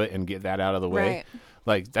go do it and get that out of the way. Right.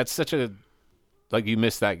 Like that's such a, like you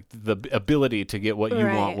miss that the ability to get what you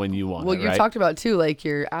Right. want when you want Well, it, you right? talked about too, like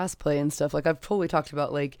your ass play and stuff. Like I've totally talked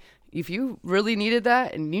about, like if you really needed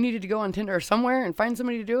that and you needed to go on Tinder or somewhere and find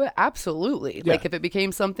somebody to do it, absolutely. Yeah. Like if it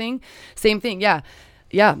became something, same thing. Yeah,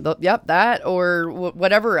 yep, that or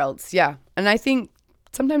whatever else. Yeah, and I think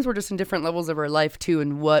sometimes we're just in different levels of our life too,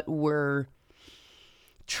 and what we're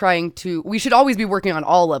trying to. We should always be working on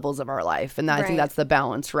all levels of our life, and I think Right. that's the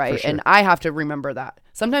balance, right? sure. And I have to remember that.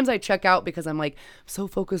 Sometimes I check out because I'm like so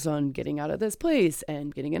focused on getting out of this place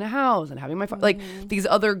and getting in a house and having my like these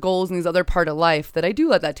other goals and these other part of life that I do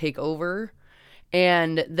let that take over,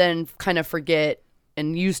 and then kind of forget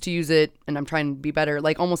and used to use it, and I'm trying to be better,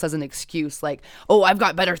 like almost as an excuse, like, oh, I've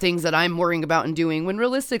got better things that I'm worrying about and doing, when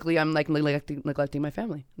realistically I'm like neglecting my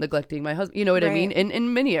family, neglecting my husband, you know what I Right. mean,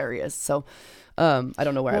 in many areas. So I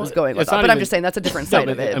don't know where I Well, was going with it's that, not but I'm even- just saying that's a different No, side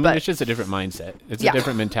of it. I mean, but it's just a different mindset. It's Yeah. a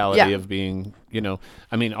different mentality Yeah. of being, you know,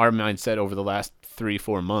 I mean, our mindset over the last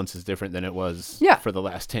 3-4 months is different than it was Yeah. for the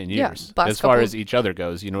last 10 Yeah. years. Last As far couple- as each other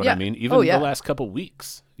goes, you know what Yeah. I mean? Even Oh, yeah. the last couple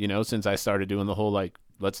weeks, you know, since I started doing the whole, like,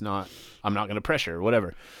 I'm not going to pressure or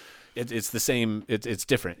whatever. It's the same. It's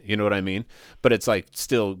different. You know what I mean? But it's like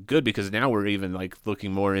still good because now we're even like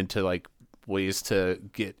looking more into like ways to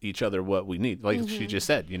get each other what we need. Like she just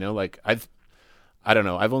said, you know, like I don't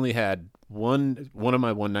know. I've only had one of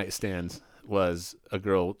my one night stands was a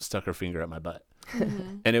girl stuck her finger at my butt.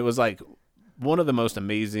 And it was like one of the most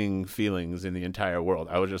amazing feelings in the entire world.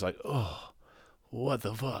 I was just like, oh, what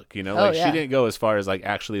the fuck, you know? Oh, Like yeah. she didn't go as far as like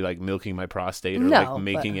actually like milking my prostate or No, like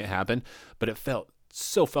making it happen, but it felt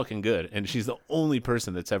so fucking good. And she's the only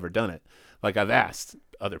person that's ever done it. Like I've asked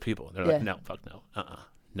other people, they're like, Yeah. no, fuck no, no,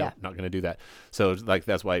 Yeah. not gonna do that. So like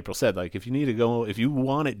that's why April said, like, if you need to go, if you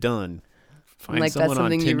want it done, find Like, that's someone on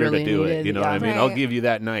something you Tinder really to do it. needed, You know what I yeah. mean? I'll Right. give you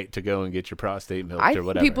that night to go and get your prostate milked I or think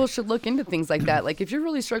whatever. people should look into things like that. Like if you're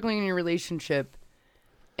really struggling in your relationship,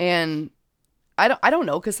 and I don't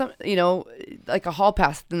know, because some, you know, like a hall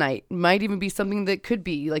pass night might even be something that could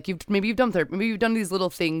be like maybe you've done therapy, maybe you've done these little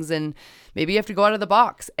things, and maybe you have to go out of the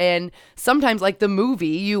box. And sometimes, like the movie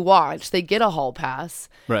you watch, they get a hall pass,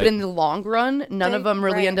 Right. but in the long run, none of They- them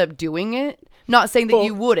really right. end up doing it. Not saying that Well-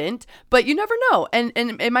 you wouldn't, but you never know. And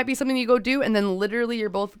it might be something you go do, and then literally you're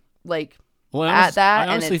both like well, at that, I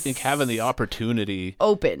and honestly it's think having the opportunity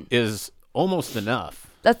open. is almost enough.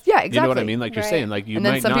 That's yeah, exactly. You know what I mean? Like you're Right. saying, like you And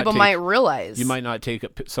then might some not people take, might realize. you might not take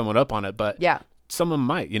someone up on it, but Yeah. someone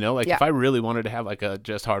might, you know, like Yeah. if I really wanted to have like a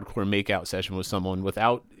just hardcore makeout session with someone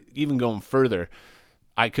without even going further,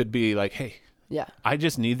 I could be like, hey, Yeah. I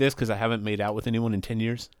just need this because I haven't made out with anyone in 10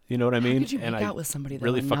 years. You know what I mean? How could you and make I out with somebody that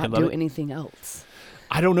really would fucking not love do it. anything else?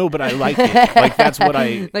 I don't know, but I like it. Like that's what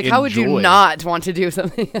I Like, how would you enjoy. not want to do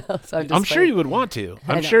something else? I'm sure you would want to.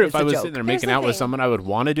 I I'm know, sure if it's I a was joke. sitting there Here's making the out with thing. someone, I would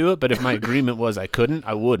want to do it. But if my agreement was I couldn't,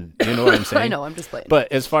 I wouldn't. You know what I'm saying? I know. I'm just playing.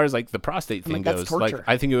 But as far as like the prostate I'm thing like, that's goes, like torture.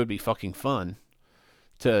 I think it would be fucking fun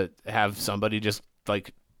to have somebody just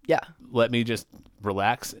like yeah. let me just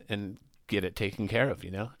relax and get it taken care of,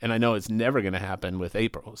 you know? And I know it's never going to happen with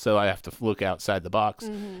April, so I have to look outside the box.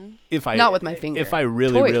 If I Not with my finger. If I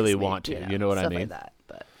really, Toys, really maybe, want to, you know what I stuff mean? Like that.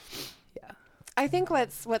 But yeah. I think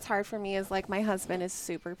what's hard for me is like my husband is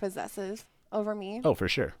super possessive over me. Oh, for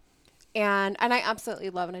sure. And I absolutely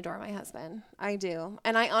love and adore my husband. I do.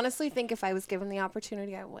 And I honestly think if I was given the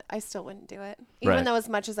opportunity, I still wouldn't do it. Even Right. though as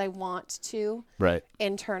much as I want to Right.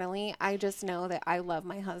 internally, I just know that I love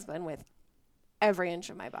my husband with every inch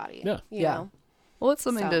of my body. Yeah. You Yeah. know? Well, it's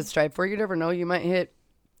something to So- strive for. You never know. You might hit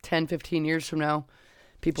 10, 15 years from now.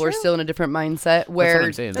 People are True. still in a different mindset where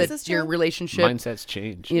I'm saying. that This is your true. relationship. Mindsets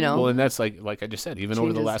change, You know? Well, and that's like I just said, even over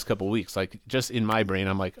the Changes. last couple of weeks, like just in my brain,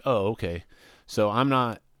 I'm like, oh, okay. So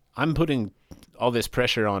I'm putting all this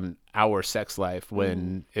pressure on our sex life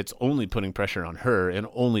when it's only putting pressure on her and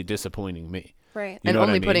only disappointing me. Right. You and know what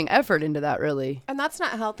only I mean? putting effort into that, really. And that's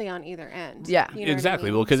not healthy on either end. Yeah. You know what I Exactly.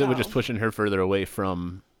 mean? Well, because it was So- just pushing her further away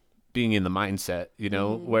from being in the mindset, you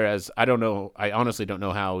know. Mm-hmm. Whereas I honestly don't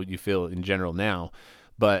know how you feel in general now,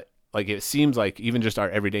 but like it seems like even just our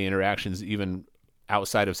everyday interactions, even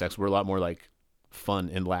outside of sex, we're a lot more like fun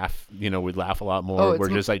and laugh. You know, we laugh a lot more. Oh, it's We're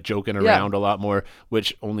m- just like joking yeah. around a lot more,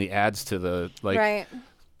 which only adds to the like right.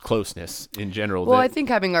 closeness in general. Well, that- I think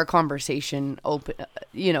having our conversation open,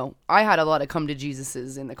 you know, I had a lot of come to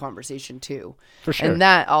Jesuses in the conversation too. for sure. And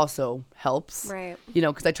that also helps. Right. You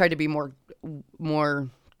know, because I tried to be more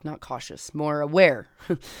not cautious, more aware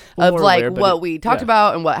Well, of more like aware, but what it- we talked yeah.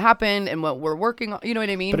 about and what happened and what we're working on. You know what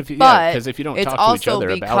I mean? But if you- yeah, 'cause if you don't it's talk to each also other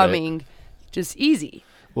about it- becoming just easy.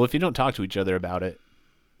 Well, if you don't talk to each other about it,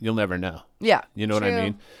 you'll never know. Yeah. You know what I True.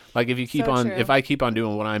 mean? Like if you keep So on, true. if I keep on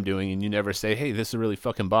doing what I'm doing and you never say, hey, this really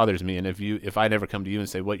fucking bothers me. And if I never come to you and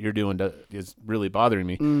say what you're doing is really bothering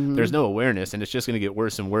me, Mm-hmm. there's no awareness and it's just going to get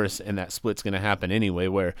worse and worse. And that split's going to happen anyway,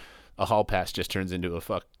 where a hall pass just turns into a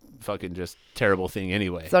fucking just terrible thing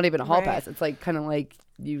anyway. It's not even a hall Right. pass. It's like kind of like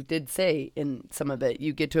you did say in some of it.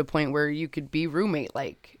 You get to a point where you could be roommate.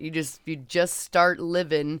 Like you just start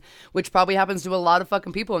living, which probably happens to a lot of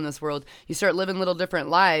fucking people in this world. You start living little different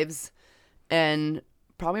lives, and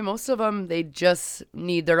probably most of them they just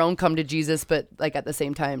need their own come to Jesus, but like at the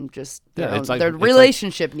same time, just their, Yeah, it's like- their it's like-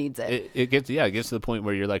 relationship needs it. It gets to the point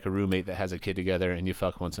where you're like a roommate that has a kid together and you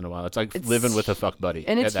fuck once in a while. It's like living with a fuck buddy.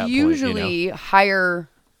 And at it's that usually point, you know? higher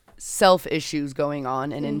self issues going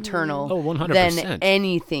on and internal Oh, 100%. than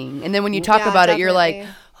anything. And then when you talk Yeah, about it, you're like,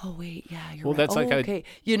 definitely. oh wait, yeah, you're Well, right. that's oh, like I- okay,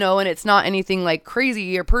 you know, and it's not anything like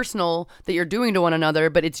crazy or personal that you're doing to one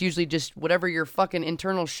another, but it's usually just whatever your fucking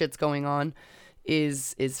internal shit's going on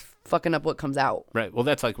is fucking up what comes out. Right. Well,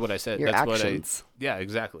 that's like what I said. Your that's actions. Yeah,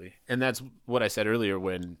 exactly. And that's what I said earlier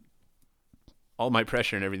when all my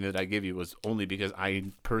pressure and everything that I give you was only because I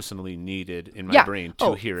personally needed in my Yeah. brain to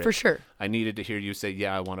Oh, hear it. for sure. I needed to hear you say,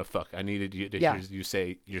 "Yeah, I want to fuck." I needed you to Yeah. hear you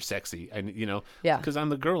say, "You're sexy." You know, Yeah. because I'm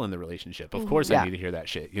the girl in the relationship. Of course, Yeah. I need to hear that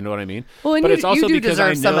shit. You know what I mean? Well, and but you- it's also you do because I know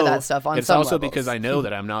deserve some of that stuff on it's some also levels. because I know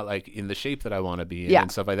that I'm not like in the shape that I want to be in Yeah.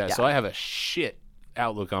 and stuff like that. Yeah. So I have a shit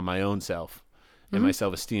outlook on my own self and Mm-hmm. my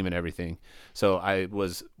self-esteem and everything. So I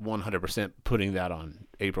was 100% putting that on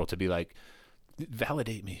April to be like,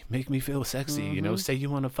 validate me, make me feel sexy, you know, say you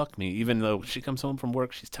want to fuck me, even though she comes home from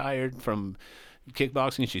work, she's tired from,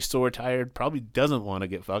 kickboxing. She's sore tired, probably doesn't want to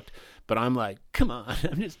get fucked. But I'm like, come on,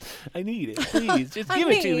 I need it. Please, just give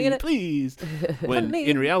it to me, please. When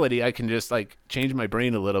in reality, I can just like change my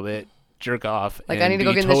brain a little bit, jerk off, Like, and I need to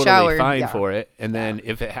go be get in the totally shower. fine Yeah. for it. And then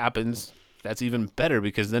if it happens, that's even better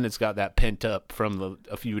because then it's got that pent up from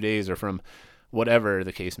a few days or from whatever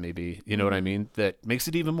the case may be. You know what I mean? That makes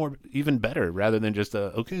it even better rather than just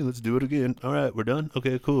okay, let's do it again. All right, we're done.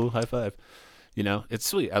 Okay, cool. High five. You know, it's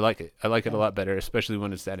sweet. I like it. I like it a lot better, especially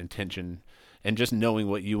when it's that intention and just knowing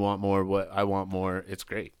what you want more, what I want more. It's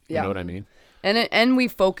great. You Yeah. know what I mean? And we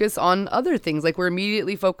focus on other things. Like we're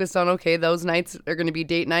immediately focused on, okay, those nights are going to be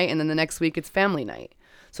date night, and then the next week it's family night.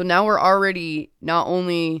 So now we're already not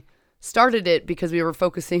only started it because we were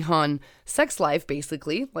focusing on sex life,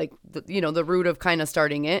 basically, like the root of kind of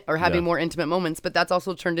starting it or having Yeah. more intimate moments, but that's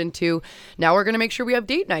also turned into now we're going to make sure we have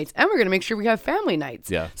date nights and we're going to make sure we have family nights.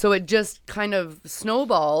 Yeah. So it just kind of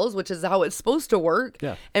snowballs, which is how it's supposed to work.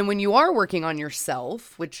 Yeah. And when you are working on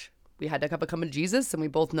yourself, which we had to have a come to Jesus, and we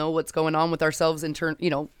both know what's going on with ourselves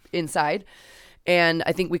inside. And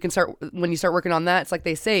I think we can start when you start working on that. It's like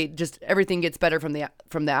they say, just everything gets better from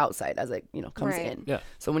the outside as it comes Right. in. Yeah.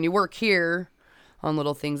 So when you work here on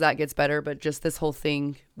little things, that gets better. But just this whole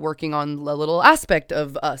thing, working on a little aspect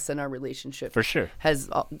of us and our relationship, For sure. has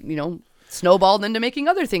snowballed into making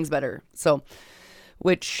other things better. So.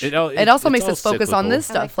 Which It also all- makes it's us all focus on this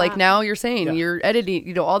cyclical. I stuff. like Like that. now you're saying Yeah. you're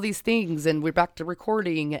editing, all these things, and we're back to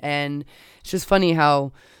recording. And it's just funny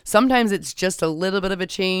how sometimes it's just a little bit of a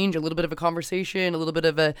change, a little bit of a conversation, a little bit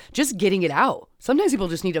of a just getting it out. Sometimes people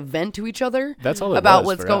just need to vent to each other That's all it about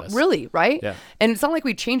was what's for going us. really, right? Yeah. And it's not like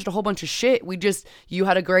we changed a whole bunch of shit. You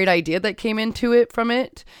had a great idea that came into it from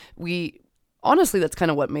it. Honestly, that's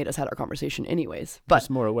kind of what made us had our conversation anyways. But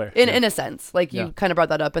Just more aware. in a sense, like you Yeah. kind of brought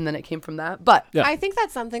that up and then it came from that. But Yeah. I think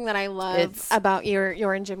that's something that I love It's- about your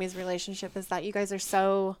and Jimmy's relationship is that you guys are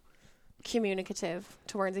so communicative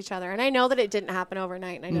towards each other. And I know that it didn't happen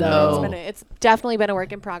overnight. And I know No. that it's definitely been a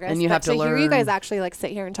work in progress. And you but have to hear you learn. guys actually like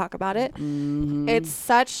sit here and talk about it. Mm-hmm. It's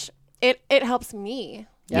such it helps me.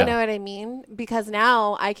 Yeah. You know what I mean? Because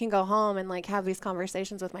now I can go home and like have these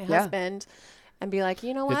conversations with my Yeah. husband and be like,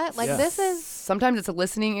 you know what? It's- Like yeah. this is sometimes it's a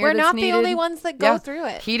listening ear we're that's not the only needed. ones that go Yeah. through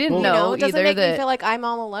it. He didn't Well, know It doesn't either make me that. feel like I'm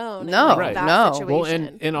all alone. in, No, like, Right. that no. situation.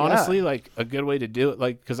 Well, and honestly, like a good way to do it,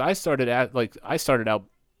 like, because I started out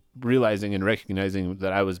realizing and recognizing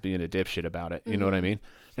that I was being a dipshit about it. You know what I mean?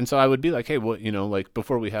 And so I would be like, hey, what, like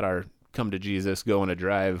before we had our come to Jesus, go on a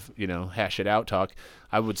drive, hash it out talk,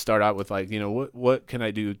 I would start out with like, what can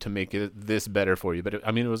I do to make this better for you? But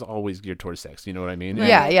it was always geared towards sex. You know what I mean?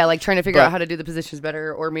 Yeah, like trying to figure But- out how to do the positions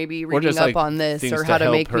better, or maybe Or reading just up like on this, things or how to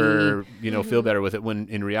help make her, me. feel better with it. When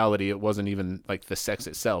in reality, it wasn't even like the sex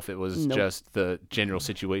itself; it was Nope. just the general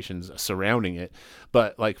situations surrounding it.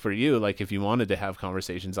 But like for you, like if you wanted to have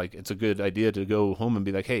conversations, like it's a good idea to go home and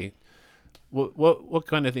be like, "Hey, what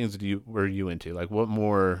kind of things were you into? Like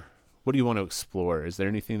what do you want to explore? Is there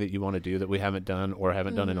anything that you want to do that we haven't done or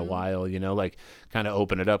haven't done in a while? Like kind of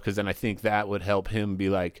open it up, because then I think that would help him be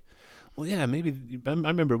like, well, yeah, maybe I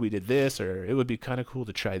remember we did this, or it would be kind of cool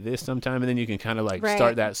to try this sometime. And then you can kind of like Right.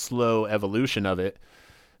 start that slow evolution of it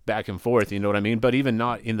back and forth. You know what I mean? But even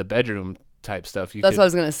not in the bedroom type stuff. That's what I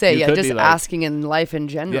was gonna say. you Yeah, could just be like- asking in life in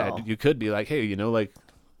general. Yeah, you could be like, hey, like,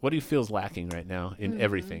 what do you feel's lacking right now in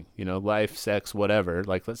everything? Life, sex, whatever.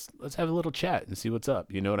 Like, let's have a little chat and see what's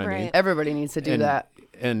up. You know what I mean? Right. Everybody needs to do and, that.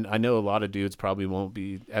 And I know a lot of dudes probably won't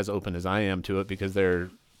be as open as I am to it because they're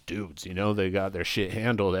dudes, they got their shit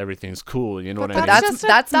handled. Everything's cool. You know But what I mean? that's That's just a-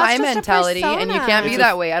 that's my that's just a mentality, and you persona. can't be It's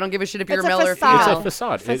that way. I don't give a shit if you're It's a male or facade. It's female. a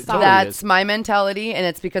facade. It Facade. totally That's is. my mentality, and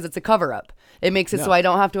it's because it's a cover up. It makes it so Yeah. I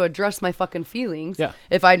don't have to address my fucking feelings. Yeah.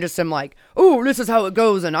 If I just am like, oh, this is how it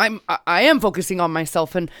goes, and I am focusing on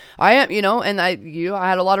myself, and I am, and I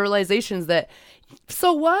had a lot of realizations that,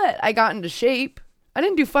 so what? I got into shape. I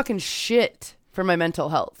didn't do fucking shit for my mental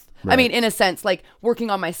health. I Right. mean, in a sense, like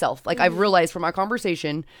working on myself. Like I've realized from our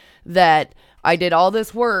conversation that I did all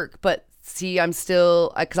this work, but see, I'm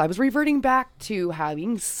still, because I was reverting back to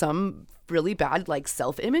having some really bad like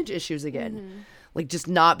self-image issues again. Like just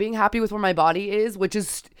not being happy with where my body is, which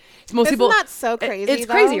is most Isn't people. that so crazy, It's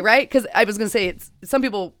crazy, though? right? Because I was gonna say some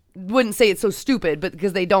people wouldn't say it's so stupid, but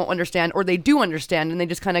because they don't understand, or they do understand, and they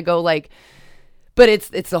just kind of go like. But it's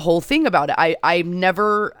the whole thing about it. I've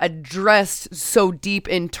never addressed so deep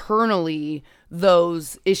internally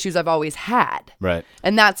those issues I've always had. Right.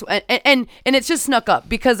 And that's and it's just snuck up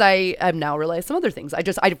because I've now realized some other things.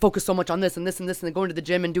 I focus so much on this and this and this and then going to the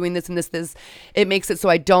gym and doing this and this. It makes it so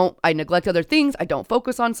I neglect other things. I don't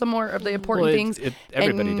focus on some more of the important Well, things.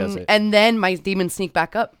 everybody does it. And then my demons sneak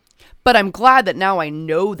back up. But I'm glad that now I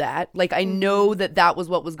know that. Like, I know that was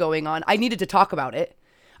what was going on. I needed to talk about it.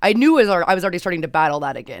 I knew I was already starting to battle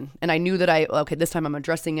that again. And I knew that okay, this time I'm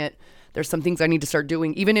addressing it. There's some things I need to start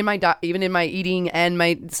doing, even in my eating and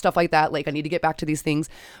my stuff like that. Like, I need to get back to these things.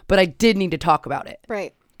 But I did need to talk about it.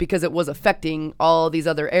 Right. Because it was affecting all these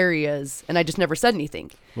other areas. And I just never said anything.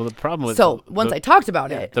 Well, the problem with once I talked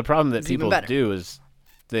about it, the problem that it's even people better. do is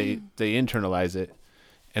they internalize it,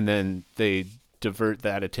 and then they divert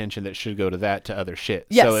that attention that should go to other shit.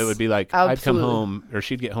 Yes, so it would be like I'd come absolutely. home, or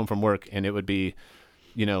she'd get home from work, and it would be,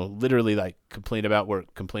 literally like complain about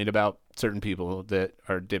work, complain about certain people that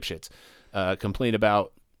are dipshits, complain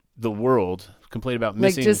about the world, complain about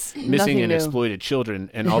Like, just missing nothing and new. exploited children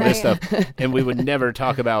and all this stuff, and we would never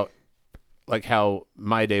talk about like how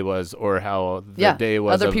my day was, or how the day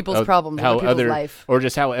was other of- people's of problems, how other people's life. or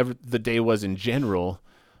just how the day was in general,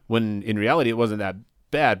 when in reality it wasn't that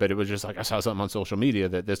bad, but it was just like I saw something on social media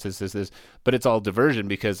that this, but it's all diversion,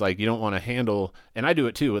 because like you don't want to handle, and I do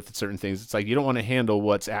it too with certain things. It's like you don't want to handle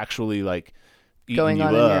what's actually like eating going you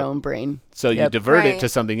on up. in your own brain. So you Yep. divert it Right. to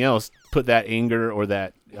something else, put that anger or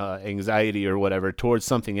that anxiety or whatever towards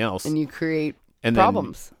something else, And you create and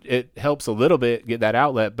problems. then it helps a little bit get that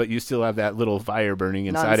outlet, but you still have that little fire burning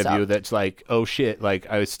inside of you Nonstop. that's like, oh shit, like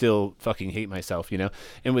I still fucking hate myself,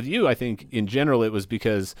 And with you, I think in general it was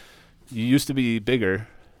because you used to be bigger,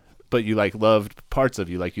 but you like loved parts of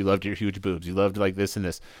you, like you loved your huge boobs, you loved like this and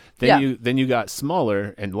this. Then you got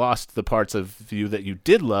smaller and lost the parts of you that you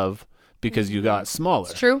did love because you got smaller.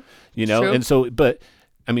 It's true. True. And so, but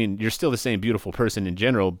I mean, you're still the same beautiful person in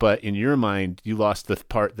general, but in your mind, you lost the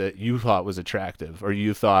part that you thought was attractive or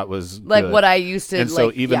you thought was Like good. what I used to. And so,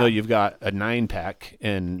 like, even yeah. though you've got a 9-pack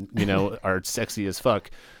and are sexy as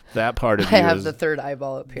fuck, that part of I you have is the third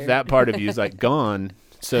eyeball up here. that part of you is like gone.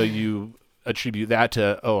 So you attribute that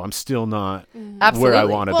to, oh, I'm still not Absolutely. where I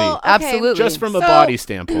want to Well, be, okay. Absolutely. just from a So- body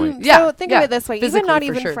standpoint. Yeah, So think yeah, of it this way, even physically, not for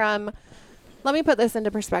even sure. from. Let me put this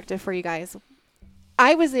into perspective for you guys.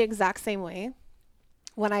 I was the exact same way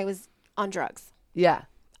when I was on drugs. Yeah.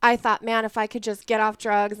 I thought, man, if I could just get off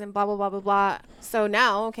drugs and blah blah blah blah blah. So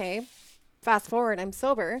now, okay, fast forward, I'm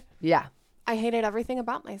sober. Yeah. I hated everything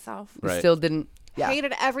about myself. You Right. still didn't. Yeah.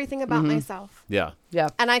 Hated everything about myself. Yeah. Yeah.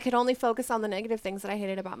 And I could only focus on the negative things that I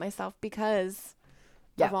hated about myself because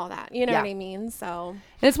Yeah. of all that. You know Yeah. what I mean? So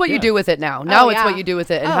And it's what you Yeah. do with it now. Now it's yeah. what you do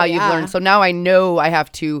with it and Oh, how you've yeah. learned. So now I know I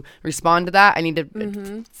have to respond to that. I need to,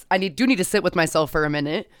 do need to sit with myself for a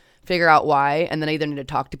minute, figure out why, and then I either need to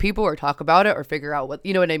talk to people or talk about it or figure out what,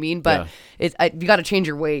 you know what I mean? But you got to change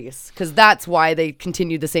your ways, because that's why they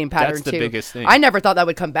continue the same pattern That's the too. biggest thing. I never thought that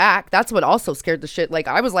would come back. That's what also scared the shit. Like,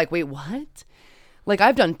 I was like, wait, what? Like,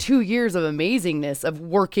 I've done 2 years of amazingness of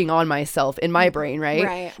working on myself in my brain, right?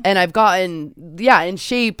 Right. And I've gotten, in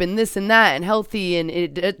shape and this and that and healthy. And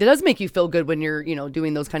it does make you feel good when you're,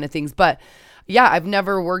 doing those kind of things. But yeah, I've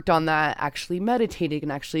never worked on that, actually meditating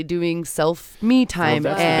and actually doing me time.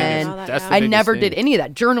 that's the and biggest- that's the I biggest never thing. did any of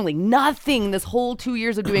that. Journaling, nothing. This whole 2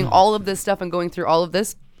 years of doing all of this stuff and going through all of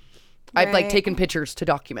this, I've like Right. taken pictures to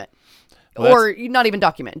document. Well, Or not even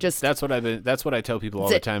document, just That's what I tell people all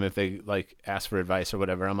That's the it. time if they like ask for advice or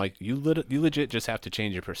whatever. I'm like, you legit just have to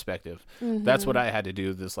change your perspective. That's what I had to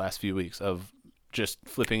do this last few weeks of just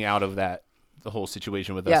flipping out of the whole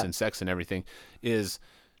situation with us Yeah. and sex and everything is,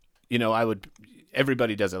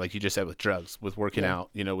 everybody does it. Like you just said with drugs, with working out,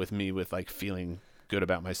 with me, with like feeling good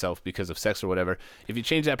about myself because of sex or whatever. If you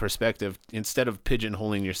change that perspective, instead of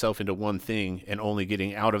pigeonholing yourself into one thing and only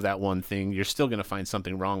getting out of that one thing, you're still going to find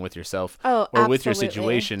something wrong with yourself Oh, or with your absolutely.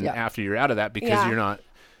 situation Yeah. after you're out of that, because Yeah. you're not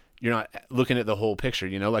looking at the whole picture.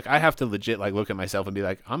 Like I have to legit like look at myself and be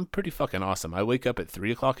like, I'm pretty fucking awesome. I wake up at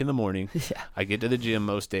 3:00 in the morning. I get to the gym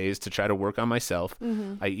most days to try to work on myself.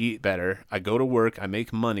 I eat better. I go to work. I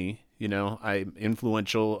make money. I'm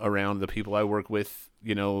influential around the people I work with,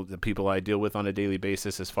 the people I deal with on a daily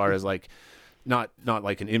basis, as far as like, not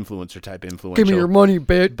like an influencer type influential. give me your money,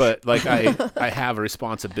 bitch. But like I have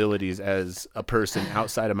responsibilities as a person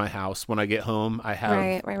outside of my house. When I get home, I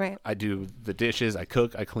have Right. I do the dishes, I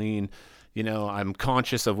cook, I clean, I'm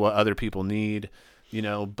conscious of what other people need,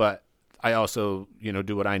 but I also,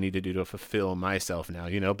 do what I need to do to fulfill myself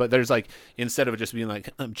now, but there's like, instead of just being like,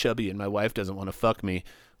 I'm chubby and my wife doesn't want to fuck me,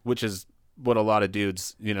 which is what a lot of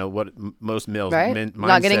dudes, most males, Right?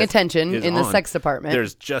 Not getting mindset attention is in the on. sex department.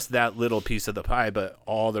 There's just that little piece of the pie, but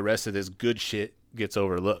all the rest of this good shit gets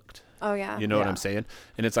overlooked. Oh yeah. You know what Yeah. I'm saying?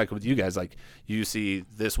 And it's like with you guys, like you see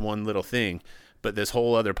this one little thing, but this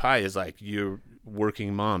whole other pie is like you're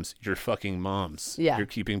working moms, you're fucking moms. Yeah. You're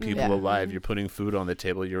keeping people Yeah. alive, you're putting food on the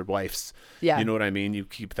table, your wife's. Yeah. You know what I mean? You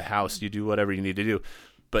keep the house, you do whatever you need to do.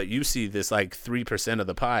 but you see this like 3% of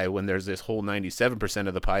the pie when there's this whole 97%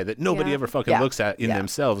 of the pie that nobody Yeah. ever fucking looks at in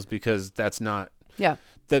themselves, because that's not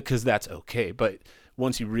because that's okay. But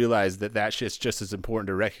once you realize that that shit's just as important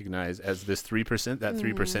to recognize as this 3%, that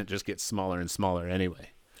 3% just gets smaller and smaller anyway.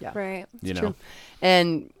 Yeah. Right. You know? True.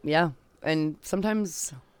 And and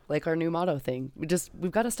sometimes, like our new motto thing,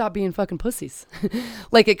 we've got to stop being fucking pussies.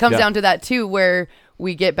 Like it comes down to that too, where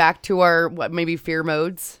we get back to our maybe fear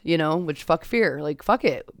modes, you know, which fuck fear, like fuck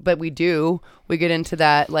it. But we get into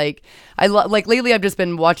that. Like like lately I've just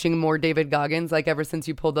been watching more David Goggins, like ever since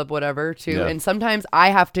you pulled up whatever too. Yeah. And sometimes I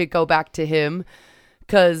have to go back to him,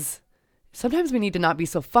 because sometimes we need to not be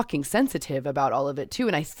so fucking sensitive about all of it too.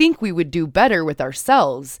 And I think we would do better with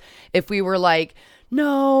ourselves if we were like,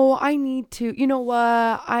 no, I need to, you know what?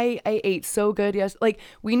 I ate so good. Yes. Like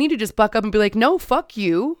we need to just buck up and be like, no, fuck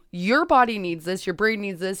you. Your body needs this. Your brain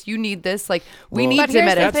needs this. You need this. Like we need But to here's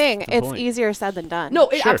the meditate. thing: the it's point. easier said than done. No,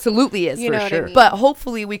 it Sure. absolutely is. You for know what I sure. mean? But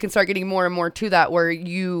hopefully we can start getting more and more to that, where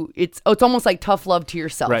it's almost like tough love to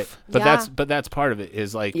yourself. Right. But Yeah. that's part of it,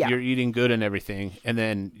 is like you're eating good and everything, and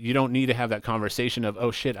then you don't need to have that conversation of,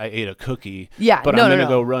 oh shit, I ate a cookie. Yeah, But no, I'm no, gonna no.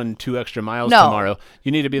 go run 2 extra miles No. tomorrow.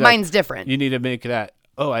 You need to be like, Mine's different. You need to make that,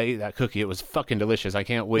 oh, I ate that cookie. It was fucking delicious. I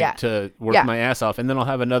can't wait Yeah. to work Yeah. my ass off, and then I'll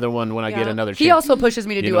have another one when I get Yeah. another chance. He also pushes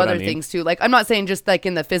me to You do know what I other mean? things too. Like I'm not saying just like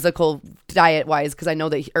in the physical diet wise, because I know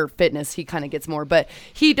that or fitness he kind of gets more, but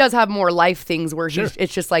he does have more life things where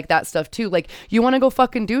it's just like that stuff too. Like you want to go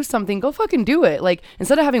fucking do something, go fucking do it. Like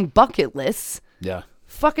instead of having bucket lists, Yeah.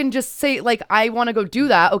 fucking just say like I want to go do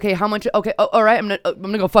that. Okay, how much? Okay, all right, I'm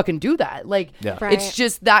gonna go fucking do that. Like Yeah. Right. it's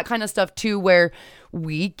just that kind of stuff too, where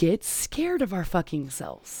we get scared of our fucking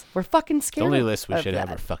selves. We're fucking The scared. only list we of should have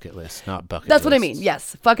that. are fucket lists, not bucket That's what I lists. mean.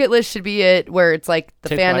 Yes, bucket list should be it, where it's like the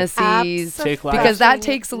Take life- fantasies, Take life- because that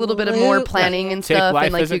takes a little bit of more Absolutely. planning and Take stuff, life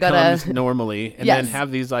and like as you it gotta. comes normally, and then Yes.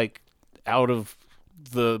 have these like out of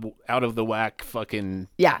the whack fucking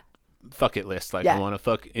Yeah, fuck it list. Like Yeah. I want to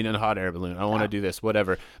fuck in a hot air balloon. I want to do this,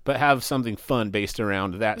 whatever. But have something fun based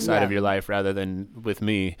around that side Yeah. of your life, rather than with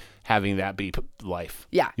me having that be life.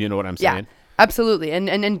 Yeah. You know what I'm yeah, saying? absolutely,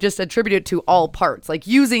 and just attribute it to all parts, like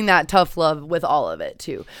using that tough love with all of it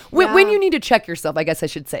too. When Yeah. you need to check yourself, I guess I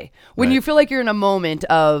should say, when Right. you feel like you're in a moment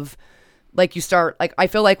of. Like you start, like I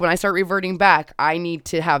feel like when I start reverting back, I need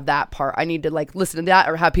to have that part. I need to like listen to that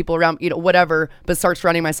or have people around, you know, whatever. But start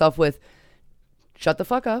surrounding myself with, shut the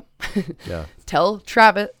fuck up. Yeah. Tell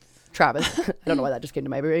Travis. I don't know why that just came to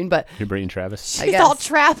my brain, but You're Brain Travis. I She's guess. all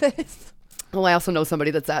Travis. Well, I also know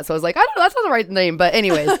somebody that's that, so I was like, I don't know, that's not the right name. But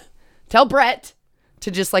anyways, tell Brett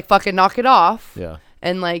to just like fucking knock it off. Yeah.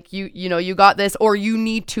 And like you know, you got this, or you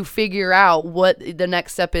need to figure out what the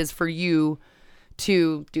next step is for you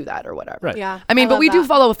to do that or whatever. Right. Yeah. I mean, but love we do that.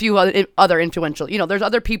 follow a few other influential, you know, there's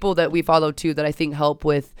other people that we follow too that I think help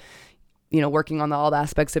with, you know, working on all the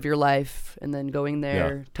aspects of your life and then going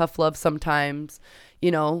there. Yeah. Tough love sometimes,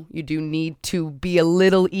 you know, you do need to be a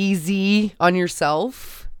little easy on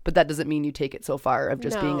yourself, but that doesn't mean you take it so far of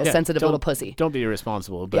just No. being a Yeah, sensitive don't- little pussy. Don't be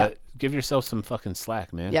irresponsible, but give yourself some fucking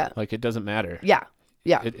slack, man. Yeah. Like it doesn't matter. Yeah.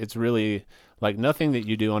 Yeah. It's really like nothing that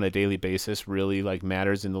you do on a daily basis really like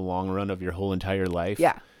matters in the long run of your whole entire life.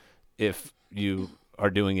 Yeah. If you are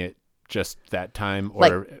doing it just that time or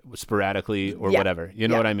Like- sporadically or Yeah. whatever, you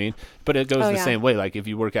know Yeah. what I mean? But it goes Oh, the yeah. same way. Like if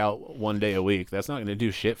you work out one day a week, that's not going to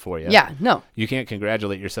do shit for you. Yeah. No. You can't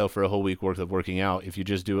congratulate yourself for a whole week worth of working out if you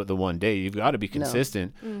just do it the one day. You've got to be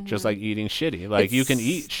consistent, just like eating shitty. Like you can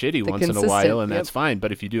eat shitty the once in a consistent, while, and yep. that's fine.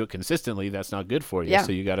 But if you do it consistently, that's not good for you. Yeah.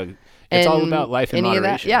 So you got to. It's all about life in any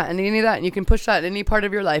moderation. of that, yeah, and any of that, and you can push that in any part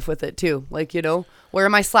of your life with it too. Like, you know, where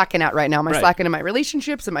am I slacking at right now? Am I Right. slacking in my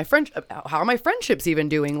relationships and my friendship? How are my friendships even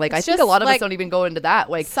doing? Like, I It's think a just, lot of us like, don't even go into that.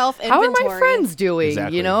 Like, how are my self-inventory. friends doing?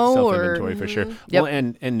 Exactly. You know, Self-inventory or for sure. Yep. Well,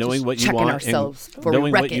 and knowing Just what you checking want, ourselves and before we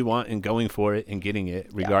knowing wreck what it. you want, and going for it and getting it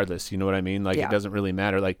regardless. You know what I mean? Like Yeah. it doesn't really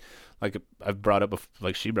matter. Like I've brought up,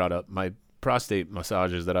 like she brought up my prostate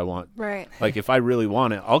massages that I want. Right. Like if I really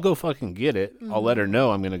want it, I'll go fucking get it. I'll let her know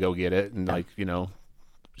I'm gonna go get it, and like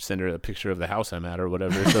send her a picture of the house I'm at or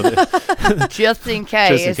whatever, so that just in case.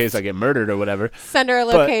 just in case I get murdered or whatever. Send her a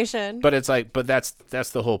location. But it's like, but that's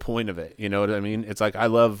the whole point of it. You know what I mean? It's like I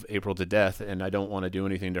love April to death, and I don't want to do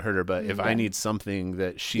anything to hurt her. But if I need something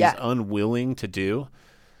that she's Yeah. unwilling to do,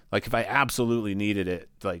 like if I absolutely needed it,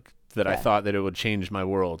 like that I thought that it would change my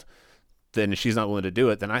world, then she's not willing to do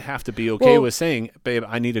it. Then I have to be okay Well- with saying, babe,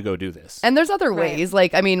 I need to go do this. And there's other Right. ways.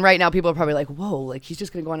 Like, I mean, right now people are probably like, whoa, like he's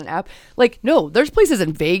just going to go on an app. Like, no, there's places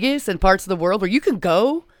in Vegas and parts of the world where you can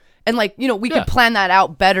go And like, you know, we Yeah. could plan that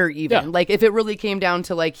out better even. Yeah. Like if it really came down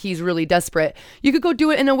to like he's really desperate, you could go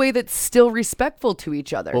do it in a way that's still respectful to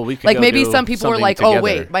each other. Well, we could like go maybe do some people are something like, together. oh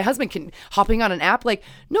wait, my husband can hopping on an app. Like,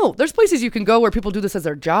 no, there's places you can go where people do this as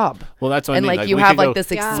their job. Well, that's what and I mean. like you we have could like go-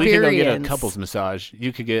 this Yeah. We could go get a experience. couples massage.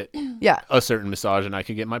 You could get Yeah. a certain massage, and I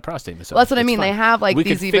could get my prostate massage. Well, that's what I It's mean. They fine. have, like, we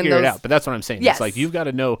these could even figure it those- out. But that's what I'm saying. Yes. It's like you've got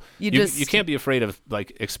to know. You You just- can't be afraid of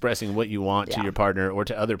like expressing what you want to Yeah. your partner or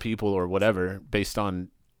to other people or whatever based on,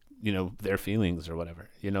 you know, their feelings or whatever.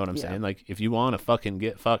 You know what I'm Yeah. saying? Like if you want to fucking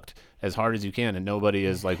get fucked as hard as you can, and nobody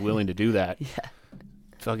is like willing to do that. Yeah.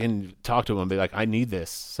 Fucking talk to them and be like, I need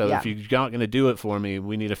this. So Yeah. if you're not going to do it for me,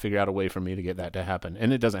 we need to figure out a way for me to get that to happen.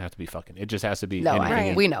 And it doesn't have to be fucking. It just has to be No, anything.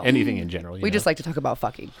 Right. we know. Anything in general. you We know? just like to talk about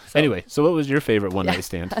fucking. So. Anyway, so what was your favorite one night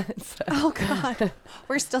stand? Oh God,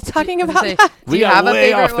 we're still talking I was about gonna say, that. do We you got have a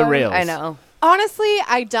way favorite off the one? rails. I know. Honestly,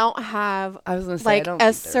 I don't have I was gonna say I like don't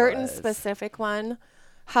a think there certain was. specific one.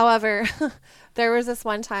 However, there was this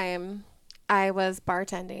one time I was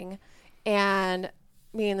bartending, and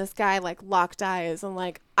me and this guy like locked eyes, and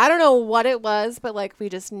like I don't know what it was, but like we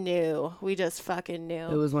just knew, we just fucking knew.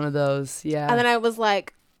 It was one of those. Yeah. And then I was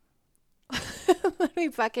like, he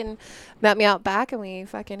fucking met me out back, and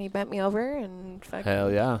he bent me over, and fucking,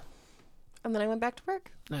 Hell yeah. and then I went back to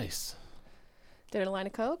work. Nice. Did a line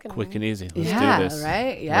of coke, and Quick and easy. Let's yeah. do this.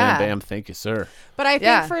 Right. Yeah. Bam, bam. Thank you, sir. But I think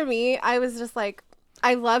Yeah. for me, I was just like,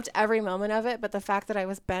 I loved every moment of it, but the fact that I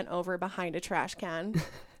was bent over behind a trash can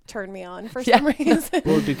turned me on for some reason.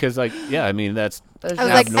 Well, because like, yeah, I mean, that's There's I was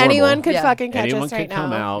not- like, abnormal. anyone could Yeah. fucking catch anyone us could right come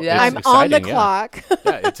now. out. Yeah. It's I'm on the exciting, yeah. clock.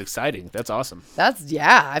 Yeah, it's exciting. That's awesome. That's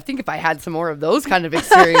I think if I had some more of those kind of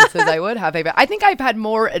experiences, I would have. I think I've had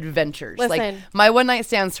more adventures. Like Listen. my one night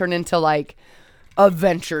stands turn into like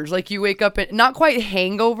adventures. Like you wake up in not quite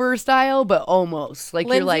hangover style, but almost. Like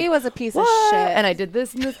Lindsay you're like, was a piece what? of shit. And I did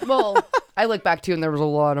this and this. Well, I look back to and there was a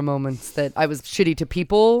lot of moments that I was shitty to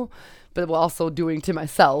people, but also doing to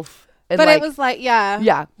myself. And but like, it was like, yeah.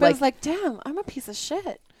 Yeah, But it was like- like, damn, I'm a piece of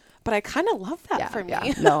shit. But I kind of love that yeah, for me.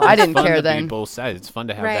 yeah. No, I didn't Fun care to then. be both sides. It's fun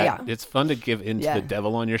to have Right. that. Yeah. It's fun to give in to Yeah. the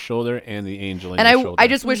devil on your shoulder and the angel on And your shoulder. I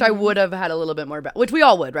just wish I would have had a little bit more, which we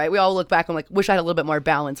all would, right? We all look back and like, wish I had a little bit more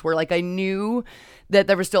balance where like I knew that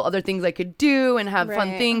there were still other things I could do and have fun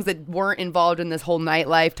Right. things that weren't involved in this whole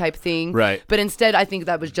nightlife type thing. Right. But instead, I think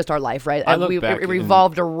that was just our life, right? I And look back it and-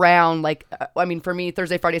 revolved around like, I mean, for me,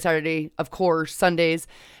 Thursday, Friday, Saturday, of course, Sundays,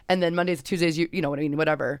 and then Mondays, Tuesdays, you know what I mean,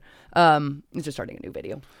 whatever. It's just starting a new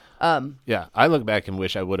video. Yeah, I look back and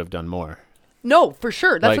wish I would have done more. No, for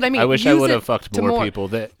sure. That's Like, what I mean. I wish I Use would it have fucked to more people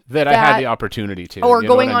that I had that- the opportunity to. or you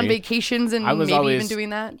know going what I on mean? vacations and I was maybe always even doing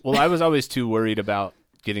that. Well, I was always too worried about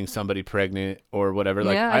getting somebody pregnant or whatever.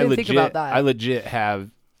 Like Yeah, I didn't legit, think about that. I legit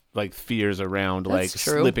have like fears around like That's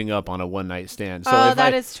true. slipping up on a one night stand. So Oh, if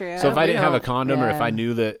that I, is true. So if I We didn't have a don't- condom, or if yeah. I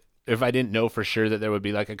knew that, if I didn't know for sure that there would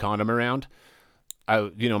be like a condom around, I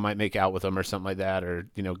might make out with them or something like that, or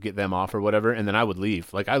get them off or whatever, and then I would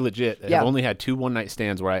leave. Like I legit Yeah. have only had 2 one night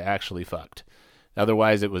stands where I actually fucked.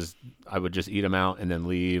 Otherwise, I would just eat them out and then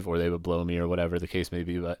leave, or they would blow me or whatever the case may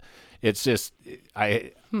be. But it's just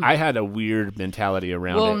I had a weird mentality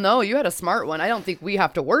around Well, it. no, you had a smart one. I don't think we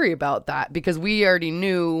have to worry about that because we already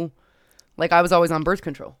knew. Like I was always on birth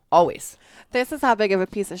control, always. This is how big of a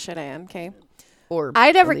piece of shit I am, okay? Or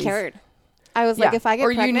I never at least- cared. I was like, Yeah. if I get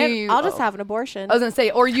Or you pregnant, knew- I'll just oh. have an abortion. I was gonna say,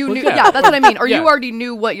 or you Well, knew. yeah. Yeah, that's what I mean. Or Yeah. you already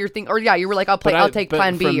knew what you're thinking. Or yeah, you were like, I'll take but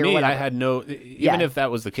Plan for B or me, whatever. I had no, even Yeah. if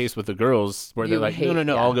that was the case with the girls, where they're You like, hate- no,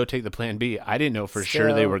 yeah. I'll go take the Plan B. I didn't know for sure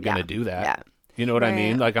they Still, were gonna yeah. do that. Yeah. You know what I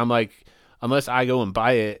mean? Right. Like I'm like, unless I go and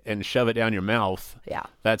buy it and shove it down your mouth, Yeah.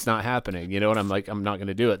 that's not happening. You know what I'm like? I'm not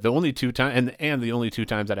gonna do it. The only 2 times, and the only 2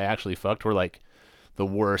 times that I actually fucked were like the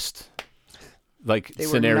worst, like They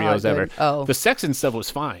were scenarios not ever. good. Oh. The sex and stuff was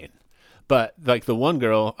fine, but like the one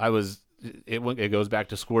girl, it goes back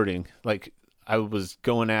to squirting. Like I was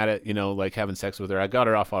going at it, like having sex with her. I got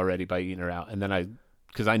her off already by eating her out, and then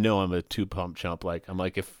because I know I'm a 2-pump chump. Like I'm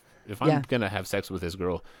like, if I'm Yeah. gonna have sex with this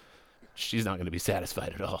girl, she's not gonna be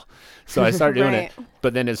satisfied at all. So I start doing it. Right.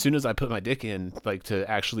 But then as soon as I put my dick in, like to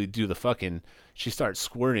actually do the fucking, she starts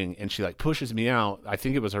squirting and she like pushes me out. I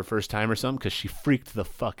think it was her first time or something, because she freaked the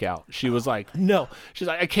fuck out. She was like, no. She's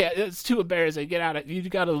like, I can't. It's too embarrassing. Get out of it. You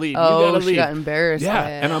gotta leave. Oh, you gotta she leave. got embarrassed. Yeah.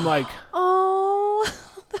 by it. And I'm like, Oh,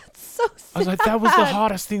 that's so sad. I was like, that was the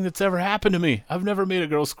hottest thing that's ever happened to me. I've never made a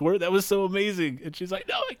girl squirt. That was so amazing. And she's like,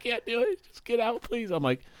 no, I can't do it. Just get out, please. I'm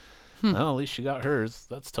like, well, at least she got hers.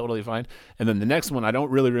 That's totally fine. And then the next one, I don't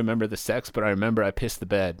really remember the sex, but I remember I pissed the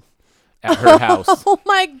bed at her house. Oh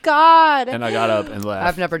my God. And I got up and left.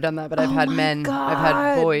 I've never done that, but I've had my men. I've had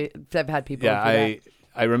God. boys. I've had people. Yeah, do that.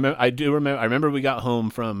 I remember. I do remember. I remember we got home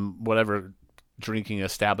from whatever drinking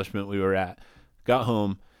establishment we were at. Got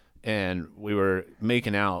home, and we were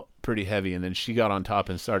making out pretty heavy, and then she got on top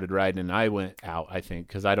and started riding, and I went out, I think,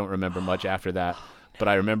 because I don't remember much after that. But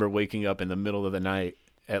I remember waking up in the middle of the night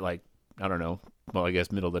at like, I don't know, well, I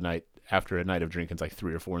guess middle of the night after a night of drinking, it's like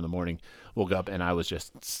 3 or 4 in the morning. Woke up and I was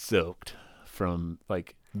just soaked from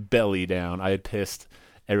like belly down. I had pissed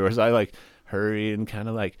everywhere. So I like hurried and kind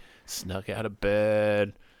of like snuck out of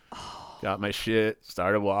bed, got my shit,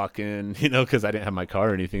 started walking, you know, because I didn't have my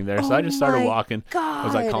car or anything there. So I just started walking. I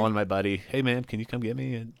was like calling my buddy, hey man, can you come get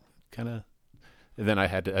me? And kind of, and then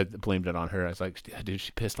I blamed it on her. I was like, yeah, dude,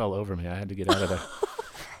 she pissed all over me. I had to get out of there.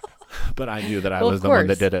 But I knew that I was the one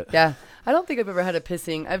that did it. Yeah. I don't think I've ever had a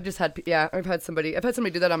pissing. I've had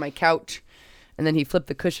somebody do that on my couch, and then he flipped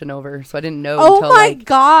the cushion over. So I didn't know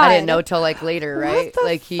God. I didn't know till like later, right?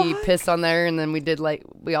 Like fuck? he pissed on there, and then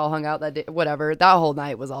we all hung out that day, whatever. That whole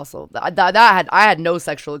night was also, I had no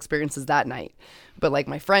sexual experiences that night. But like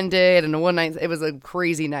my friend did, and one night, it was a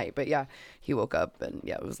crazy night. But yeah, he woke up, and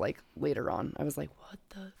yeah, it was like later on. I was like, what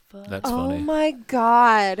the fuck? That's funny. Oh my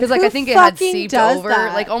God. Because like Who I think it had fucking seeped does over,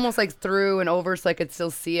 that? like almost like through and over, so I could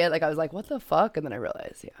still see it. Like I was like, what the fuck? And then I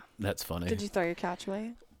realized, yeah. That's funny. Did you throw your couch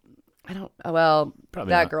away? I don't, well,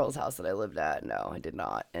 Probably that not. girl's house that I lived at, no, I did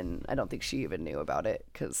not. And I don't think she even knew about it,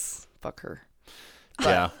 because fuck her.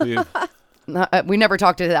 Yeah. We never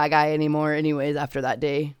talked to that guy anymore anyways after that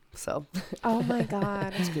day. So Oh my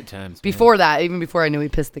God. It's good times. Man. before that, even before I knew he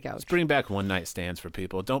pissed the couch. Let's bring back one night stands for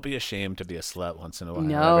people. Don't be ashamed to be a slut once in a while.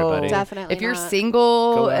 No, everybody. Definitely if you're not.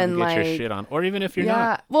 single Go out and and get like, your shit on, or even if you're yeah,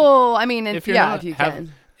 not. well, I mean, If you're yeah, not, if you have,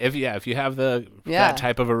 can. if you have Yeah. that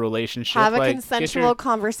type of a relationship, Have a like, consensual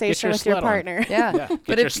conversation with your slut on. partner. Yeah. Yeah,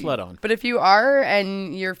 get your slut on. But if you are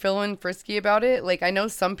and you're feeling frisky about it, like I know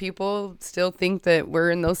some people still think that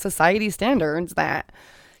we're in those society standards that,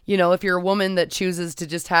 you know, if you're a woman that chooses to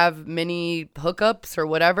just have many hookups or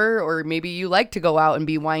whatever, or maybe you like to go out and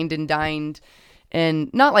be wined and dined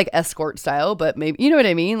and not like escort style, but maybe, you know what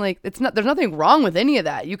I mean? Like there's nothing wrong with any of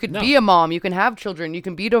that. You could be a mom, you can have children, you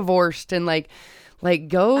can be divorced and like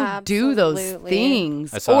go do those Absolutely.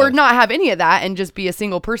 things or not have any of that and just be a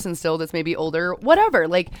single person still that's maybe older, whatever.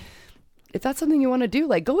 Like if that's something you want to do,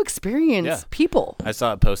 like go experience people. I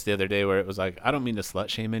saw a post the other day where it was like, I don't mean to slut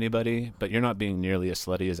shame anybody, but you're not being nearly as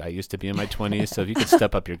slutty as I used to be in my 20s. So if you could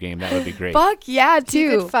step up your game, that would be great. Fuck yeah, If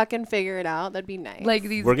you too. could fucking figure it out, that'd be nice. Like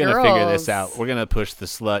these We're gonna girls. figure this out. We're gonna push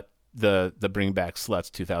the bring back sluts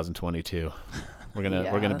 2022. We're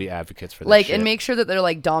gonna be advocates for this Like shit. and make sure that they're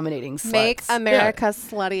like dominating sluts. Make America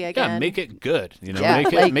slutty again. Yeah, make it good. You know, Yeah,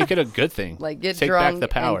 make it a good thing. Like get Take drunk back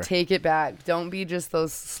the power. and take it back. Don't be just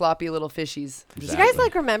those sloppy little fishies. Do you guys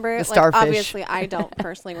like remember? The Like starfish. obviously, I don't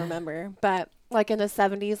personally remember, but like in the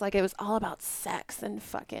 70s, like it was all about sex and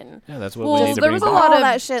fucking. Yeah, that's what Well, we need to there bring was a back. lot all of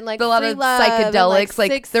that shit, like a lot free of love and, psychedelics.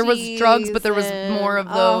 Like there was 60s drugs, but there was more of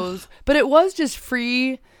and- those. But it was just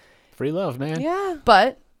free. Free love, man. Yeah.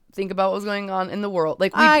 But think about what's going on in the world.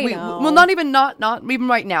 Like I we know. well, not even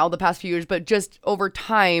right now, the past few years, but just over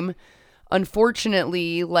time.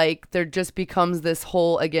 Unfortunately, like there just becomes this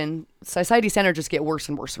whole again, society standards just get worse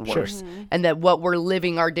and worse and worse, Mm-hmm. and that what we're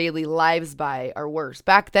living our daily lives by are worse.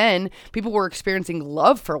 Back then, people were experiencing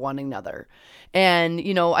love for one another, and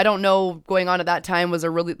you know, I don't know, going on at that time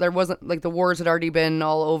there wasn't like the wars had already been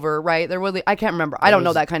all over, right? I can't remember. I don't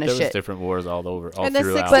know that kind of there shit. was different wars all over, all In the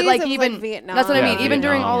throughout. 60s, But like it was, even like, Vietnam. that's what I Yeah, mean. Even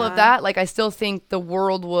during Vietnam. all of that, like I still think the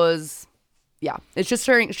world was, yeah, it's just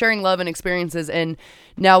sharing love and experiences, and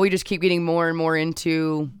now we just keep getting more and more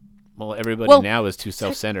into. Well, everybody Well, now is too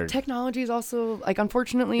self-centered. Technology is also like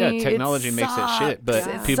unfortunately. Yeah, technology makes it shit, but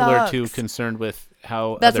sucks. It people are too sucks. concerned with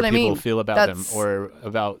how That's other what I people mean. feel about That's- them or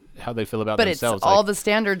about how they feel about But it's themselves. all Like, the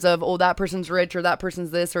standards of that person's rich or that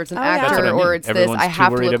person's this or it's an Oh, yeah. actor That's what I mean. or it's Everyone's this. I too have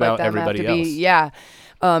to worried look about like them. I have to everybody be else. yeah.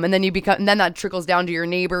 And then and then that trickles down to your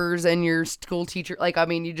neighbors and your school teacher. Like I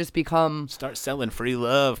mean, you just become start selling free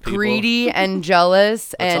love, people. greedy and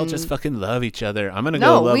jealous Let's all and just fucking love each other. I'm gonna go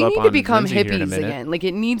no, love we up need on to become Lindsay here in a hippies minute. again. Like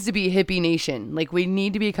it needs to be hippie nation. Like we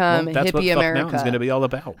need to become Well, that's what hippie Fuck America. Mountain's gonna be all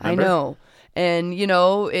about. I remember? know. And you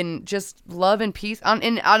know, in just love and peace on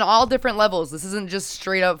all different levels. This isn't just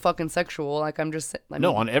straight up fucking sexual. Like I'm just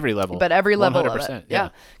No, on every level. but every level 100%, of it. Yeah.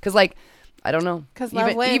 Cuz like I don't know. 'Cause love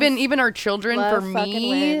even wins. even our children Love for fucking me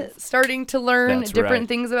wins. starting to learn That's different right.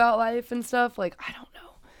 things about life and stuff. Like I don't know.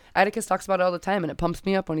 Atticus talks about it all the time and it pumps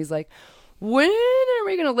me up when he's like, "When are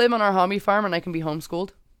we going to live on our hobby farm and I can be homeschooled?"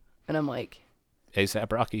 And I'm like,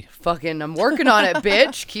 ASAP Rocky. fucking I'm working on it,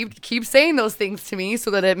 bitch. Keep saying those things to me so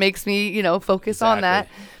that it makes me, you know, focus on that.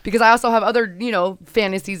 Exactly. Because I also have other, you know,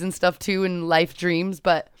 fantasies and stuff too and life dreams,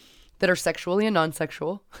 but that are sexually and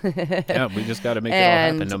non-sexual. Yeah, we just got to make it all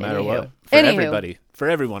happen, no matter what. For everybody, for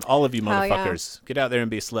everyone, all of you Hell yeah. motherfuckers, get out there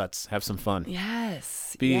and be sluts. Have some fun.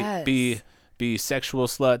 Yes. Be sexual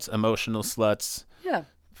sluts, emotional sluts. Yeah.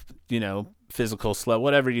 Physical slut,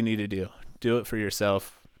 whatever you need to do. Do it for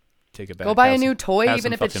yourself. Take it back. Go buy Have a new some- toy, have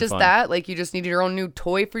even some if it's fucking just fun. that. Like, you just need your own new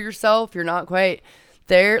toy for yourself. You're not quite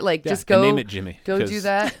there. Like, Yeah, just and go name it Jimmy. Go 'cause do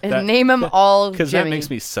that and name them all Because Jimmy. that makes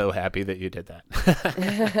me so happy that you did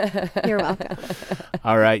that. You're welcome.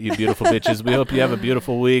 All right, you beautiful bitches. We hope you have a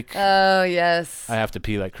beautiful week. Oh, yes. I have to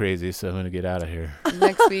pee like crazy, so I'm going to get out of here.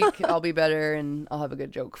 Next week, I'll be better and I'll have a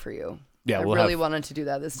good joke for you. Yeah, I we'll really have- wanted to do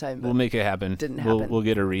that this time. But We'll make it happen. Didn't happen. We'll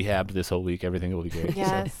get her rehabbed this whole week. Everything will be great.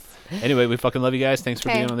 Yes. So, anyway, we fucking love you guys. Thanks for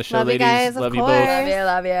Okay. being on the show, Love you ladies. guys, of love you course. both.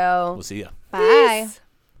 Love you. We'll see ya. Bye. Peace.